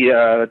 Vianney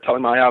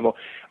Talimayabo.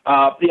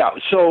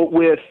 So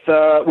with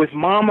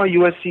Mama,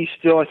 USC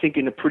still, I think,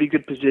 in a pretty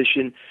good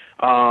position.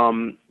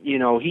 I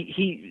hear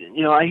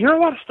a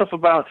lot of stuff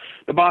about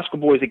the Bosco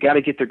boys that got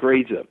to get their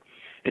grades up.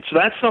 And so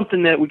that's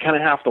something that we kind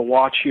of have to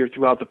watch here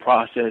throughout the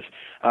process.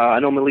 I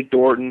know Malik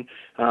Dorton,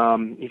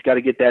 he's got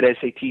to get that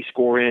SAT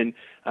score in.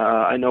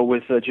 I know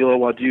with Jilo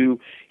Wadu,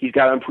 he's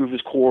got to improve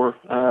his core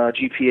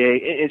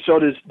GPA. And so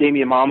does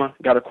Damian Mama,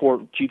 got a core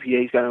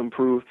GPA he's got to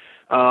improve.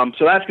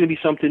 So that's going to be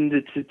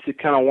something to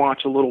kind of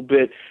watch a little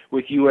bit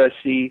with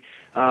USC,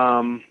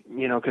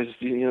 because,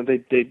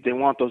 they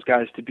want those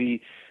guys to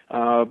be,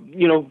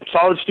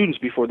 solid students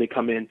before they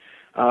come in.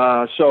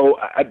 So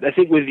I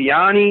think with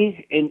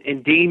Vianney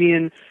and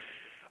Damian,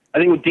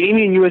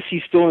 USC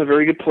is still in a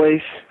very good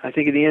place. I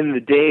think at the end of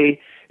the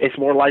day, it's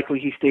more likely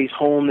he stays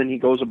home than he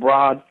goes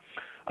abroad.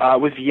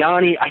 With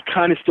Vianney, I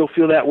kind of still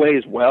feel that way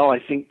as well. I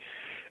think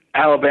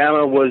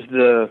Alabama was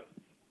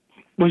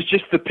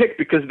just the pick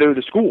because they're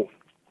the school.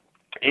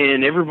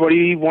 And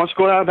everybody wants to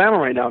go to Alabama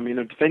right now. I mean,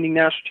 they're defending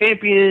national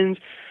champions.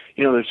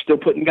 They're still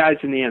putting guys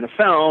in the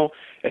NFL,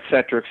 et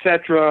cetera, et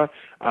cetera.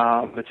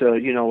 It's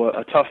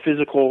a tough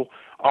physical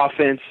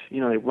offense. They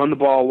run the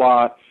ball a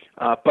lot.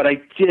 But I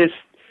just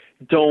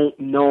don't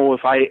know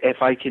if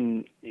I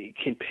can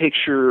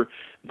picture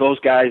those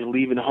guys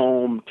leaving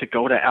home to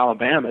go to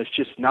Alabama.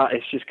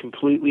 It's just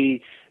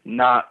completely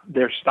not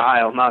their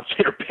style, not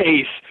their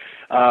pace,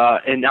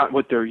 and not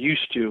what they're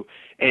used to.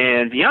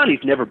 And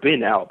Vianney's never been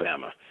to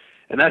Alabama.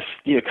 And that's,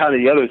 kind of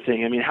the other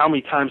thing. I mean, how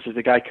many times does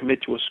a guy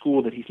commit to a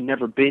school that he's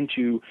never been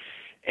to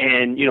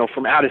and,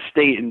 from out of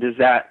state, and does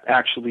that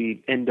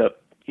actually end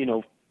up,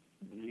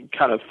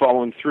 kind of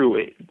following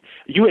through?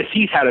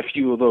 USC's had a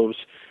few of those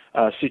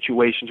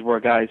situations where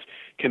guys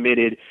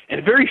committed,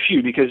 and very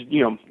few because,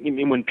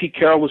 when Pete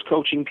Carroll was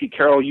coaching, Pete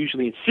Carroll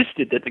usually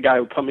insisted that the guy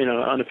would come in on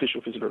an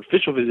unofficial visit or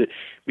official visit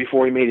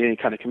before he made any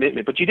kind of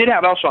commitment. But you did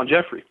have Alshon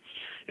Jeffrey.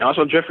 And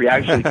Alshon Jeffrey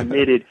actually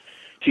committed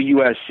to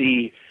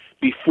USC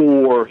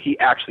before he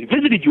actually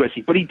visited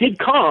USC, but he did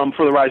come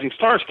for the Rising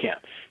Stars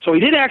camp. So he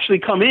did actually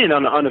come in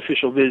on an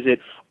unofficial visit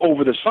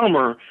over the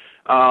summer,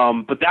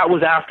 but that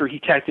was after he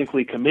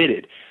technically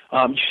committed.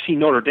 You see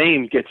Notre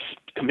Dame gets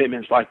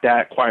commitments like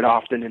that quite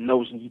often, and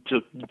those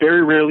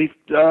very rarely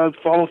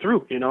follow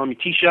through.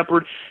 T.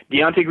 Shepard,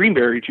 Deontay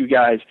Greenberry, two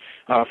guys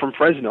from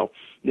Fresno,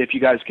 if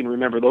you guys can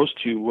remember those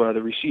two,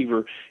 the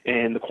receiver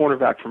and the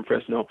cornerback from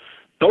Fresno.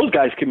 Those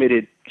guys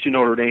committed to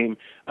Notre Dame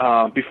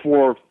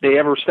before they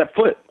ever stepped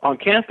foot on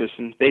campus,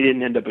 and they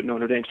didn't end up at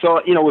Notre Dame.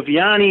 So, with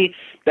Vianney,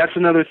 that's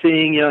another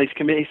thing. He's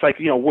committed. It's like,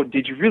 what,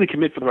 did you really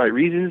commit for the right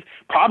reasons?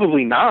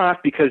 Probably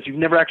not, because you've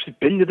never actually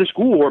been to the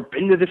school or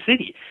been to the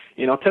city.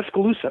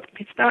 Tuscaloosa,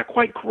 it's not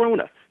quite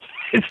Corona.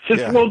 It's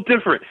just a little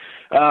different.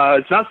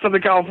 It's not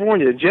Southern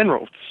California in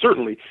general,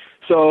 certainly.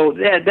 So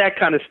that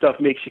kind of stuff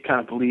makes you kind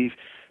of believe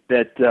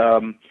that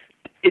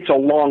it's a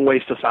long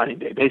ways to signing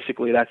day.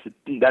 Basically,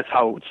 that's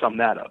how I would sum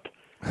that up.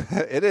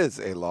 It is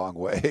a long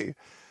way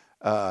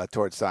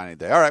towards signing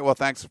day. All right, well,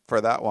 thanks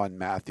for that one,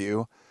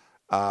 Matthew.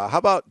 How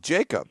about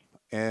Jacob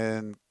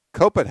in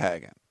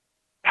Copenhagen?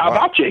 How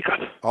about Jacob?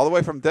 All the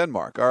way from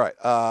Denmark. All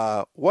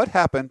right. What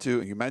happened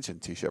to, you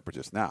mentioned T. Shepard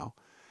just now,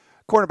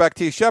 cornerback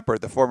T.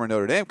 Shepard, the former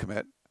Notre Dame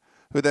commit,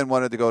 who then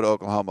wanted to go to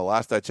Oklahoma.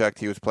 Last I checked,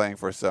 he was playing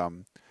for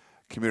some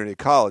community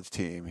college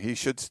team. He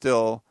should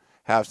still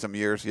have some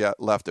years yet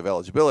left of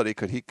eligibility.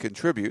 Could he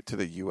contribute to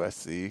the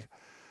USC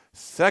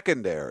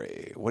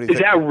secondary? What do you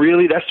think?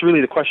 That's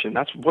really the question.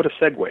 What a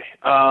segue.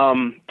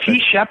 T.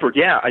 Shepard,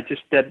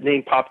 that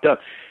name popped up.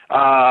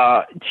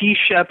 T.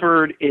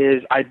 Shepard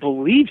is, I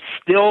believe,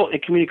 still in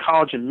community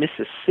college in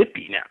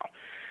Mississippi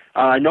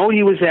now. I know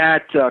he was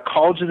at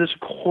College of the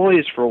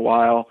Sequoias for a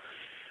while,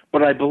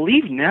 but I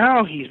believe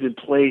now he's been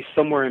placed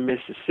somewhere in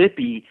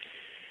Mississippi.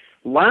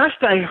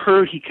 Last I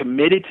heard, he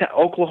committed to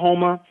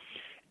Oklahoma,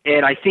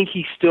 and I think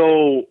he's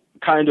still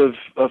kind of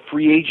a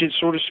free agent,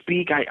 so to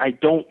speak. I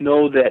don't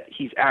know that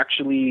he's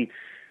actually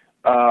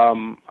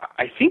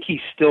I think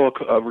he's still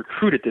a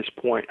recruit at this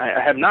point.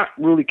 I have not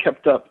really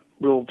kept up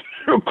real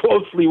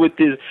closely with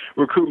his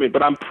recruitment,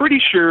 but I'm pretty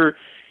sure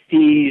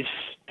he's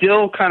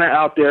still kind of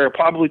out there,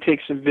 probably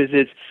takes some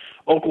visits.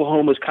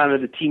 Oklahoma's kind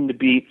of the team to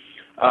beat.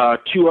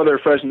 Two other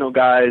Fresno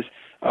guys,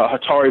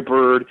 Hatari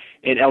Bird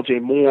and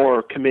LJ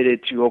Moore,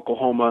 committed to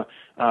Oklahoma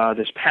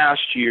this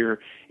past year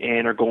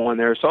and are going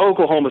there. So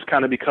Oklahoma's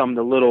kind of become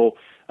the little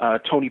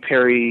Tony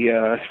Perry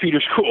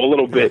feeder school a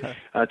little bit.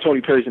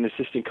 Tony Perry's an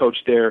assistant coach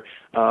there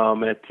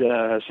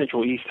at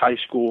Central East High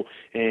School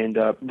and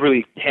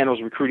really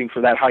handles recruiting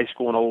for that high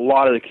school and a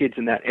lot of the kids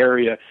in that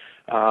area.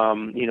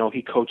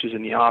 He coaches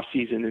in the off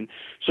season, and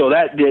so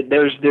that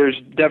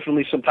there's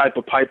definitely some type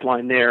of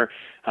pipeline there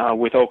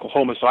with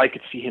Oklahoma. So I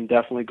could see him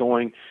definitely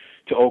going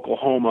to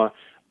Oklahoma,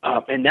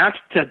 and that's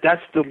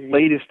the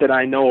latest that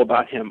I know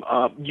about him.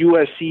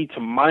 USC, to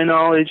my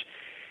knowledge,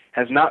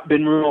 has not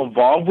been real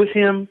involved with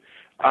him.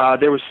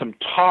 There was some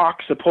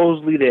talk.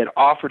 Supposedly they had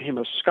offered him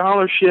a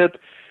scholarship,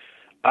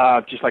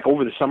 just like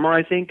over the summer,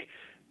 I think.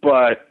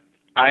 But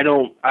I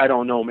don't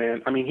know,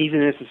 man. I mean, he's in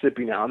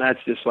Mississippi now, and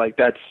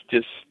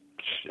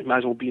it might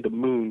as well be the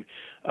moon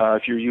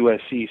if you're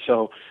USC.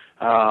 So,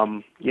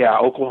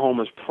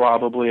 Oklahoma's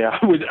probably. I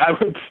would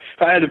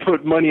if I had to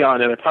put money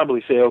on it, I'd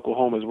probably say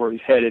Oklahoma's where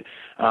he's headed.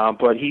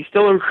 But he's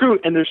still a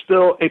recruit, and there's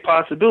still a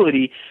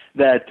possibility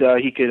that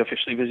he could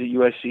officially visit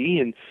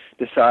USC and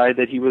decide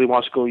that he really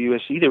wants to go to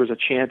USC. There was a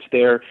chance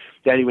there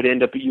that he would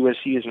end up at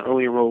USC as an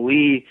early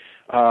enrollee.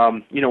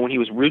 When he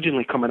was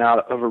originally coming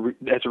out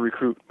as a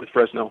recruit with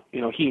Fresno, he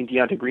and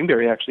Deontay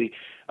Greenberry actually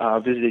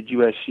visited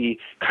USC,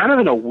 kind of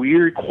in a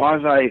weird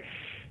quasi.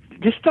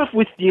 This stuff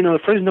with the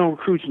Fresno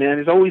recruits, man,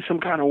 there's always some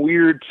kind of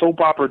weird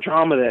soap opera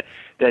drama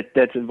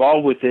that's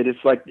involved with it. It's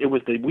like it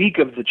was the week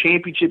of the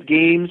championship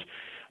games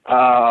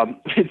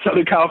in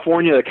Southern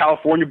California, the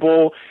California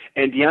Bowl,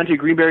 and Deontay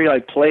Greenberry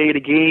played a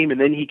game, and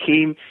then he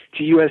came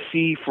to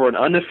USC for an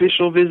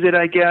unofficial visit,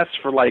 I guess,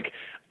 for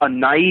a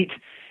night.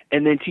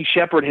 And then T.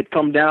 Shepard had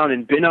come down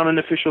and been on an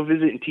official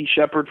visit, and T.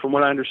 Shepard, from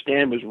what I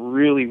understand, was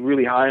really,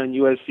 really high on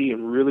USC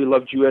and really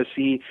loved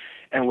USC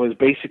and was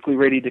basically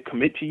ready to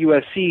commit to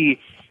USC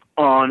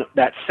on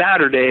that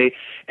Saturday.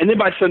 And then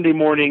by Sunday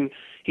morning,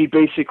 he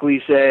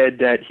basically said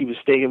that he was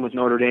staying with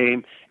Notre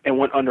Dame and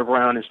went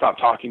underground and stopped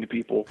talking to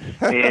people.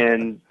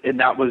 and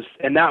that was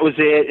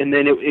it. And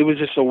then it was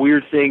just a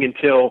weird thing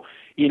until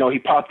he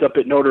popped up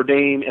at Notre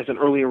Dame as an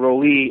early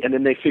enrollee, and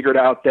then they figured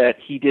out that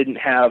he didn't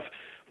have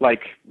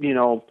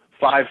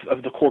 5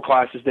 of the core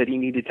classes that he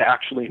needed to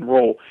actually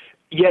enroll.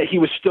 Yet he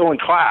was still in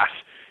class,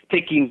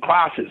 taking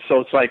classes. So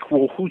it's like,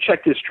 well, who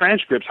checked his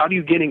transcripts? How do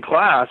you get in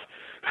class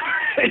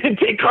and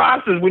take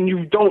classes when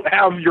you don't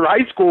have your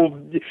high school?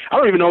 I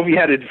don't even know if he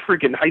had a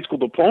freaking high school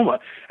diploma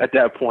at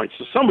that point.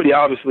 So somebody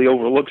obviously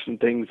overlooked some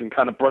things and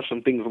kind of brushed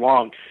some things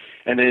along.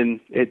 And then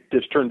it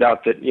just turned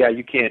out that,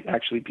 you can't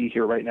actually be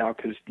here right now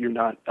because you're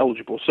not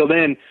eligible. So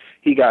then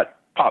he got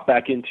popped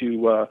back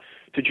into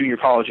to junior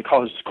college at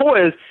College of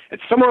Sequoias,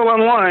 and somewhere along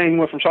the line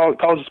went from College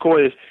of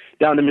Sequoias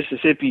down to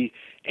Mississippi,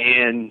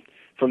 and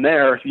from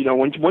there,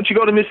 once you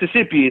go to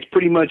Mississippi, it's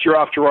pretty much you're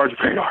off Gerard's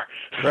radar.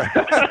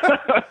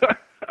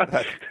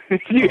 Right.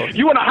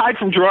 you want to hide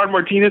from Gerard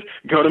Martinez?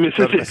 Go to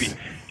Mississippi.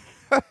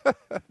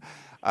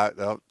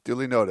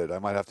 Duly noted. I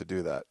might have to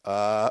do that.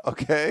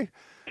 Okay.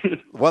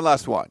 One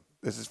last one.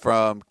 This is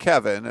from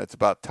Kevin. It's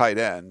about tight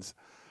ends.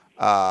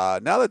 Now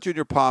that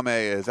Junior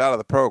Pomey is out of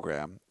the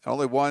program,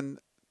 only one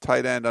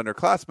tight end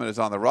underclassman is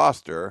on the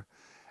roster,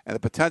 and the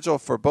potential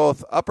for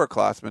both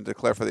upperclassmen to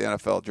declare for the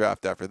NFL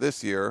draft after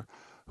this year.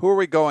 Who are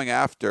we going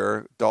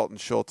after, Dalton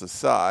Schultz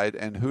aside,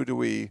 and who do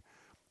we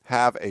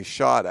have a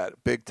shot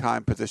at?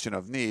 Big-time position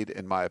of need,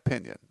 in my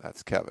opinion.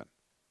 That's Kevin.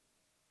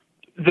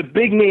 The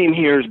big name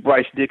here is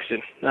Bryce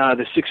Dixon,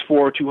 the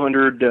 6'4",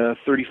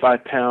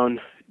 235-pound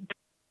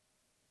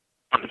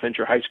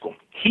Venture High School.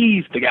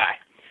 He's the guy.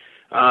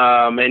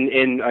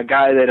 And a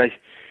guy that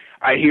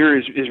I hear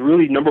is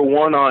really number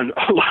one on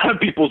a lot of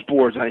people's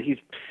boards. He's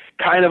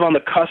kind of on the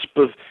cusp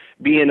of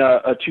being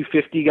a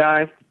 250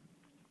 guy.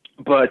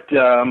 But,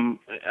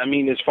 I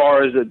mean, as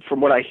far as from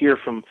what I hear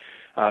from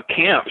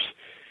camps,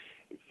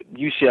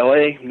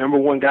 UCLA, number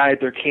one guy at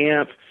their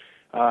camp,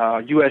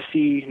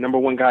 USC, number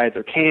one guy at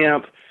their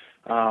camp.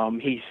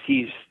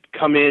 He's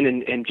come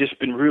in and just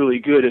been really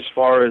good as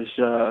far as,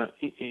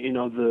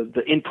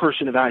 the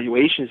in-person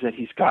evaluations that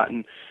he's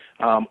gotten.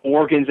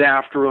 Oregon's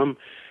after him.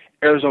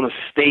 Arizona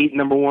State,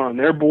 number one on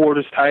their board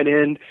as tight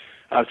end.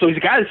 So he's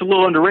a guy that's a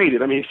little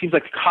underrated. I mean, it seems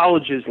like the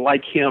colleges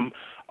like him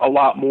a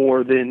lot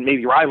more than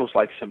maybe Rivals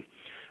likes him.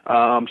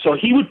 So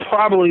he would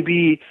probably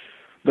be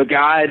the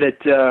guy that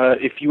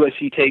if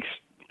USC takes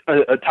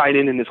a tight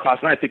end in this class,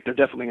 and I think they're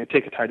definitely going to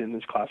take a tight end in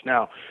this class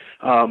now,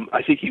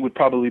 I think he would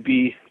probably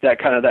be that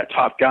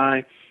top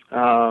guy.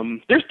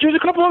 There's a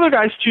couple other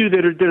guys too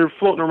that are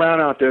floating around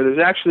out there. There's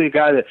actually a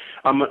guy that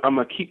I'm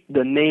gonna keep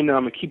the name that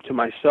I'm gonna keep to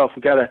myself.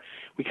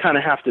 We kind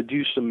of have to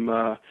do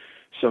some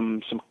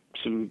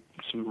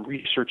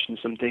research and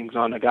some things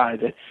on a guy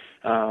that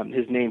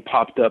his name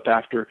popped up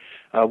after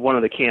one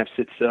of the camps.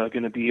 It's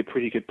going to be a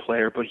pretty good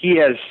player, but he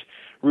has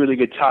really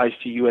good ties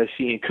to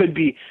USC and could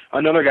be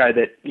another guy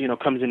that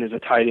comes in as a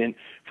tight end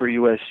for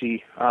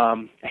USC.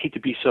 I hate to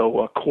be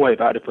so coy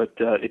about it, but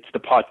it's the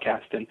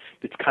podcast and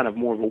it's kind of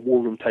more of a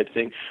war room type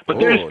thing. But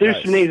there's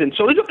nice. Some names, and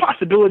so there's a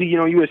possibility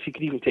USC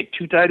could even take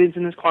two tight ends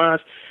in this class.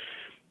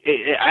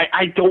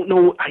 I don't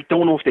know. I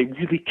don't know if they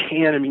really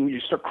can. I mean, you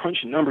start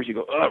crunching numbers, you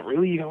go, oh,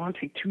 really? You want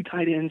to take two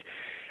tight ends?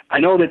 I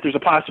know that there's a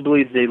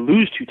possibility that they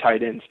lose two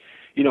tight ends,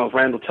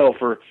 Randall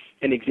Telfer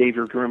and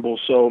Xavier Grimble.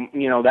 So,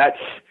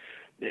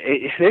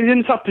 they're in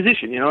a tough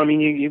position. I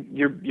mean,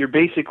 you're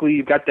basically,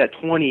 you've got that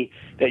 20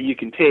 that you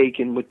can take,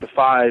 and with the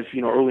 5,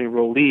 early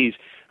enrollees.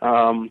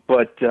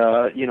 But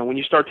when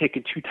you start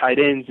taking two tight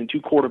ends and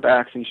two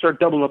quarterbacks, and you start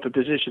doubling up in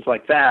positions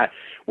like that,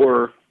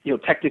 where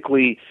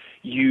technically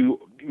you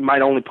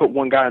might only put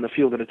one guy on the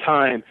field at a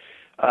time,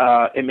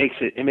 it makes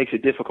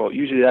it difficult.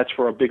 Usually that's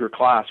for a bigger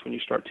class when you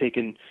start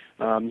taking,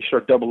 you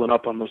start doubling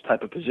up on those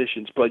type of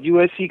positions. But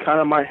USC kind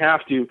of might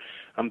have to,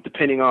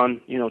 depending on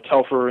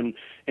Telfer and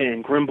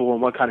Grimble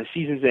and what kind of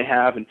seasons they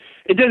have. And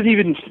it doesn't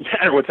even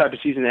matter what type of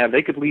season they have.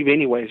 They could leave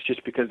anyways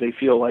just because they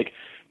feel like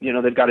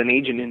they've got an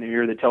agent in their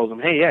ear that tells them,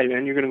 hey, yeah,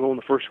 man, you're going to go in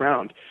the first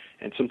round.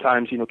 And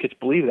sometimes kids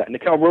believe that.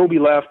 Nickell Robey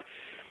left.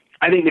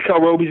 I think Nickell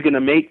Robey's going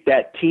to make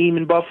that team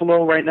in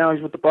Buffalo. Right now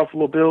he's with the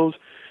Buffalo Bills.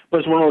 But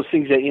it's one of those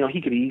things that,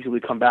 he could easily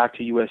come back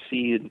to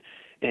USC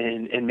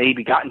and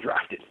maybe gotten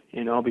drafted,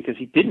 because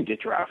he didn't get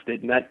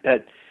drafted. And that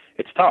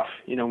it's tough.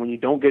 When you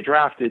don't get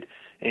drafted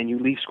and you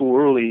leave school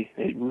early,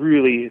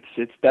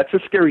 that's a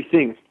scary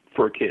thing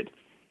for a kid.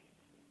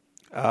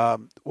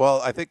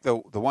 Well, I think the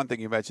one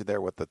thing you mentioned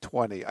there with the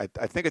 20, I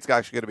think it's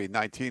actually going to be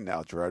 19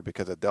 now, Gerard,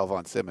 because of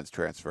Delvon Simmons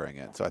transferring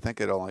in. So I think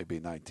it'll only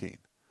be 19.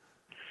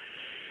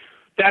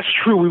 That's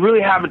true. We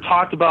really haven't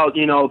talked about,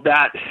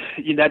 that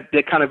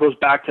kind of goes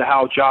back to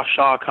how Josh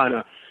Shaw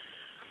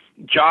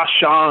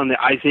and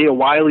the Isaiah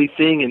Wiley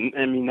thing. And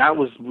I mean, that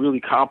was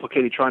really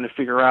complicated trying to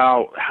figure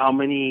out how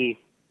many,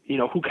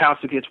 who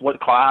counts against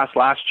what class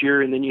last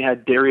year. And then you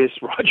had Darius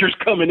Rogers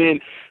coming in.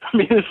 I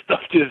mean, this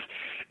stuff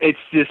it's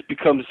just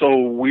become so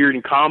weird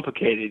and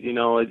complicated.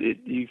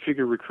 You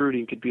figure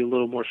recruiting could be a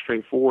little more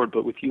straightforward,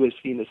 but with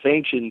USC and the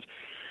sanctions,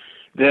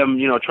 them,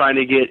 trying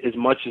to get as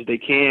much as they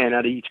can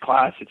out of each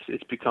class,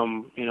 it's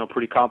become,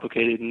 pretty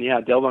complicated. And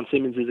yeah, Delvon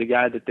Simmons is a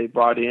guy that they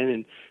brought in,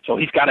 and so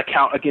he's got to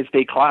count against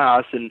a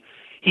class, and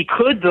he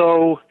could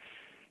though.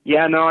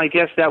 Yeah, no, I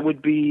guess that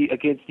would be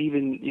against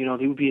even,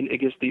 he would be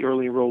against the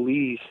early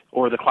enrollees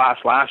or the class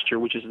last year,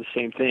 which is the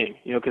same thing,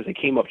 because they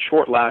came up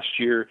short last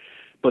year.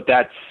 But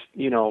that's,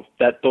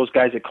 that those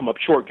guys that come up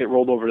short get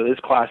rolled over to this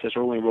class as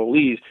early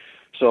enrollees,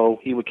 so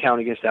he would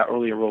count against that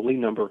early enrollee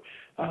number.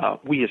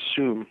 We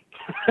assume.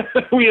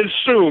 We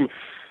assume.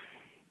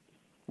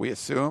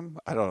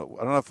 I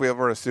don't know if we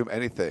ever assume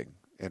anything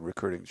in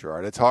recruiting,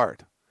 Gerard. It's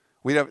hard.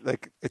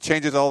 It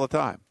changes all the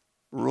time.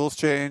 Rules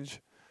change,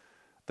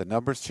 the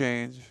numbers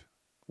change.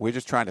 We're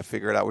just trying to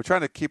figure it out. We're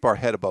trying to keep our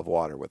head above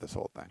water with this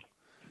whole thing.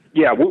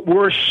 Yeah,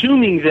 we're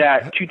assuming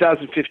that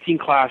 2015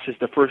 class is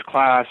the first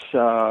class,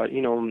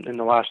 in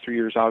the last 3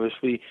 years,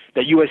 obviously,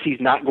 that USC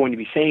is not going to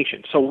be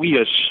sanctioned. So we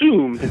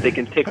assume that they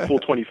can take a full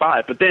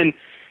 25. But then,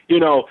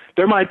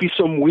 there might be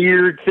some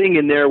weird thing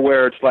in there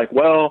where it's like,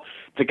 well,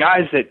 the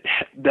guys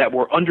that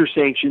were under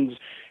sanctions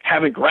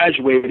haven't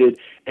graduated,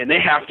 and they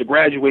have to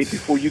graduate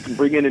before you can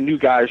bring in a new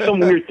guy, or some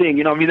weird thing.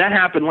 That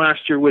happened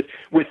last year with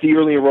the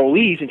early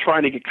enrollees and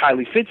trying to get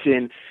Kylie Fitz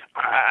in.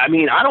 I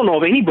mean, I don't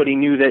know if anybody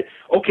knew that,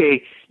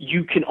 okay,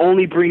 you can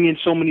only bring in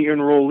so many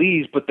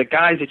enrollees, but the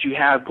guys that you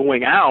have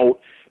going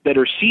out that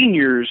are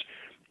seniors,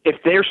 if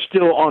they're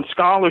still on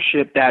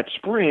scholarship that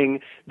spring,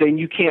 then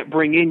you can't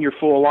bring in your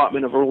full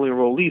allotment of early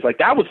enrollees. Like,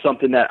 that was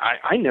something that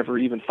I never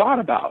even thought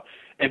about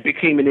and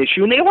became an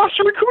issue, and they lost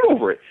a recruit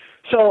over it.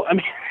 So, I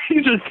mean,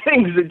 these are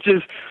things that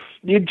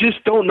you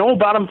just don't know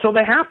about them until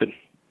they happen.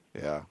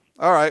 Yeah.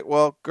 All right.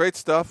 Well, great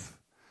stuff.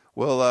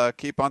 We'll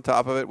keep on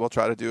top of it. We'll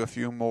try to do a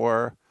few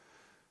more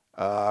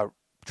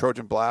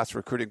Trojan Blast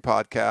recruiting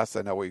podcasts.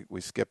 I know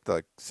we skipped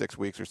like 6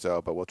 weeks or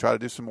so, but we'll try to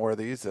do some more of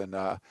these. And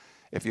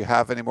if you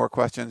have any more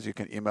questions, you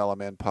can email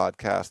them in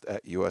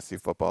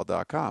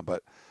podcast@uscfootball.com.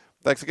 But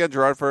thanks again,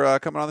 Gerard, for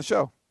coming on the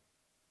show.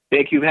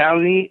 Thank you for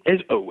having me,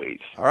 as always.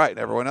 All right, and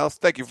everyone else,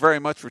 thank you very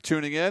much for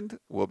tuning in.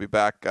 We'll be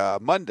back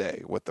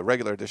Monday with the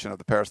regular edition of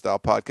the Peristyle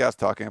Podcast,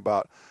 talking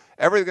about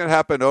everything that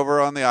happened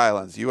over on the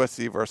islands,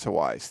 USC versus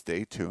Hawaii.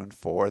 Stay tuned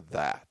for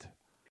that.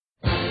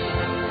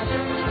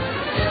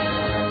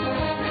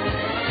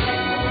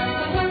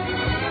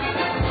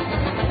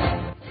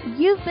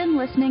 You've been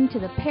listening to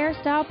the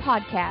Peristyle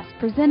Podcast,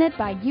 presented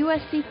by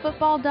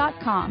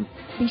USCFootball.com.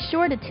 Be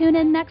sure to tune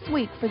in next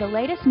week for the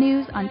latest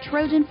news on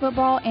Trojan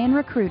football and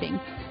recruiting.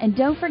 And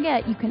don't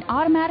forget, you can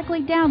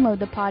automatically download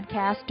the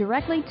podcast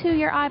directly to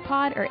your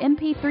iPod or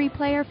MP3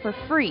 player for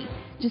free.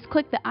 Just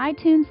click the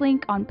iTunes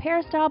link on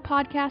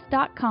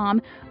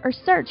peristylepodcast.com or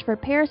search for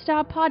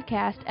Peristyle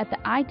Podcast at the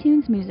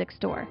iTunes Music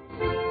Store.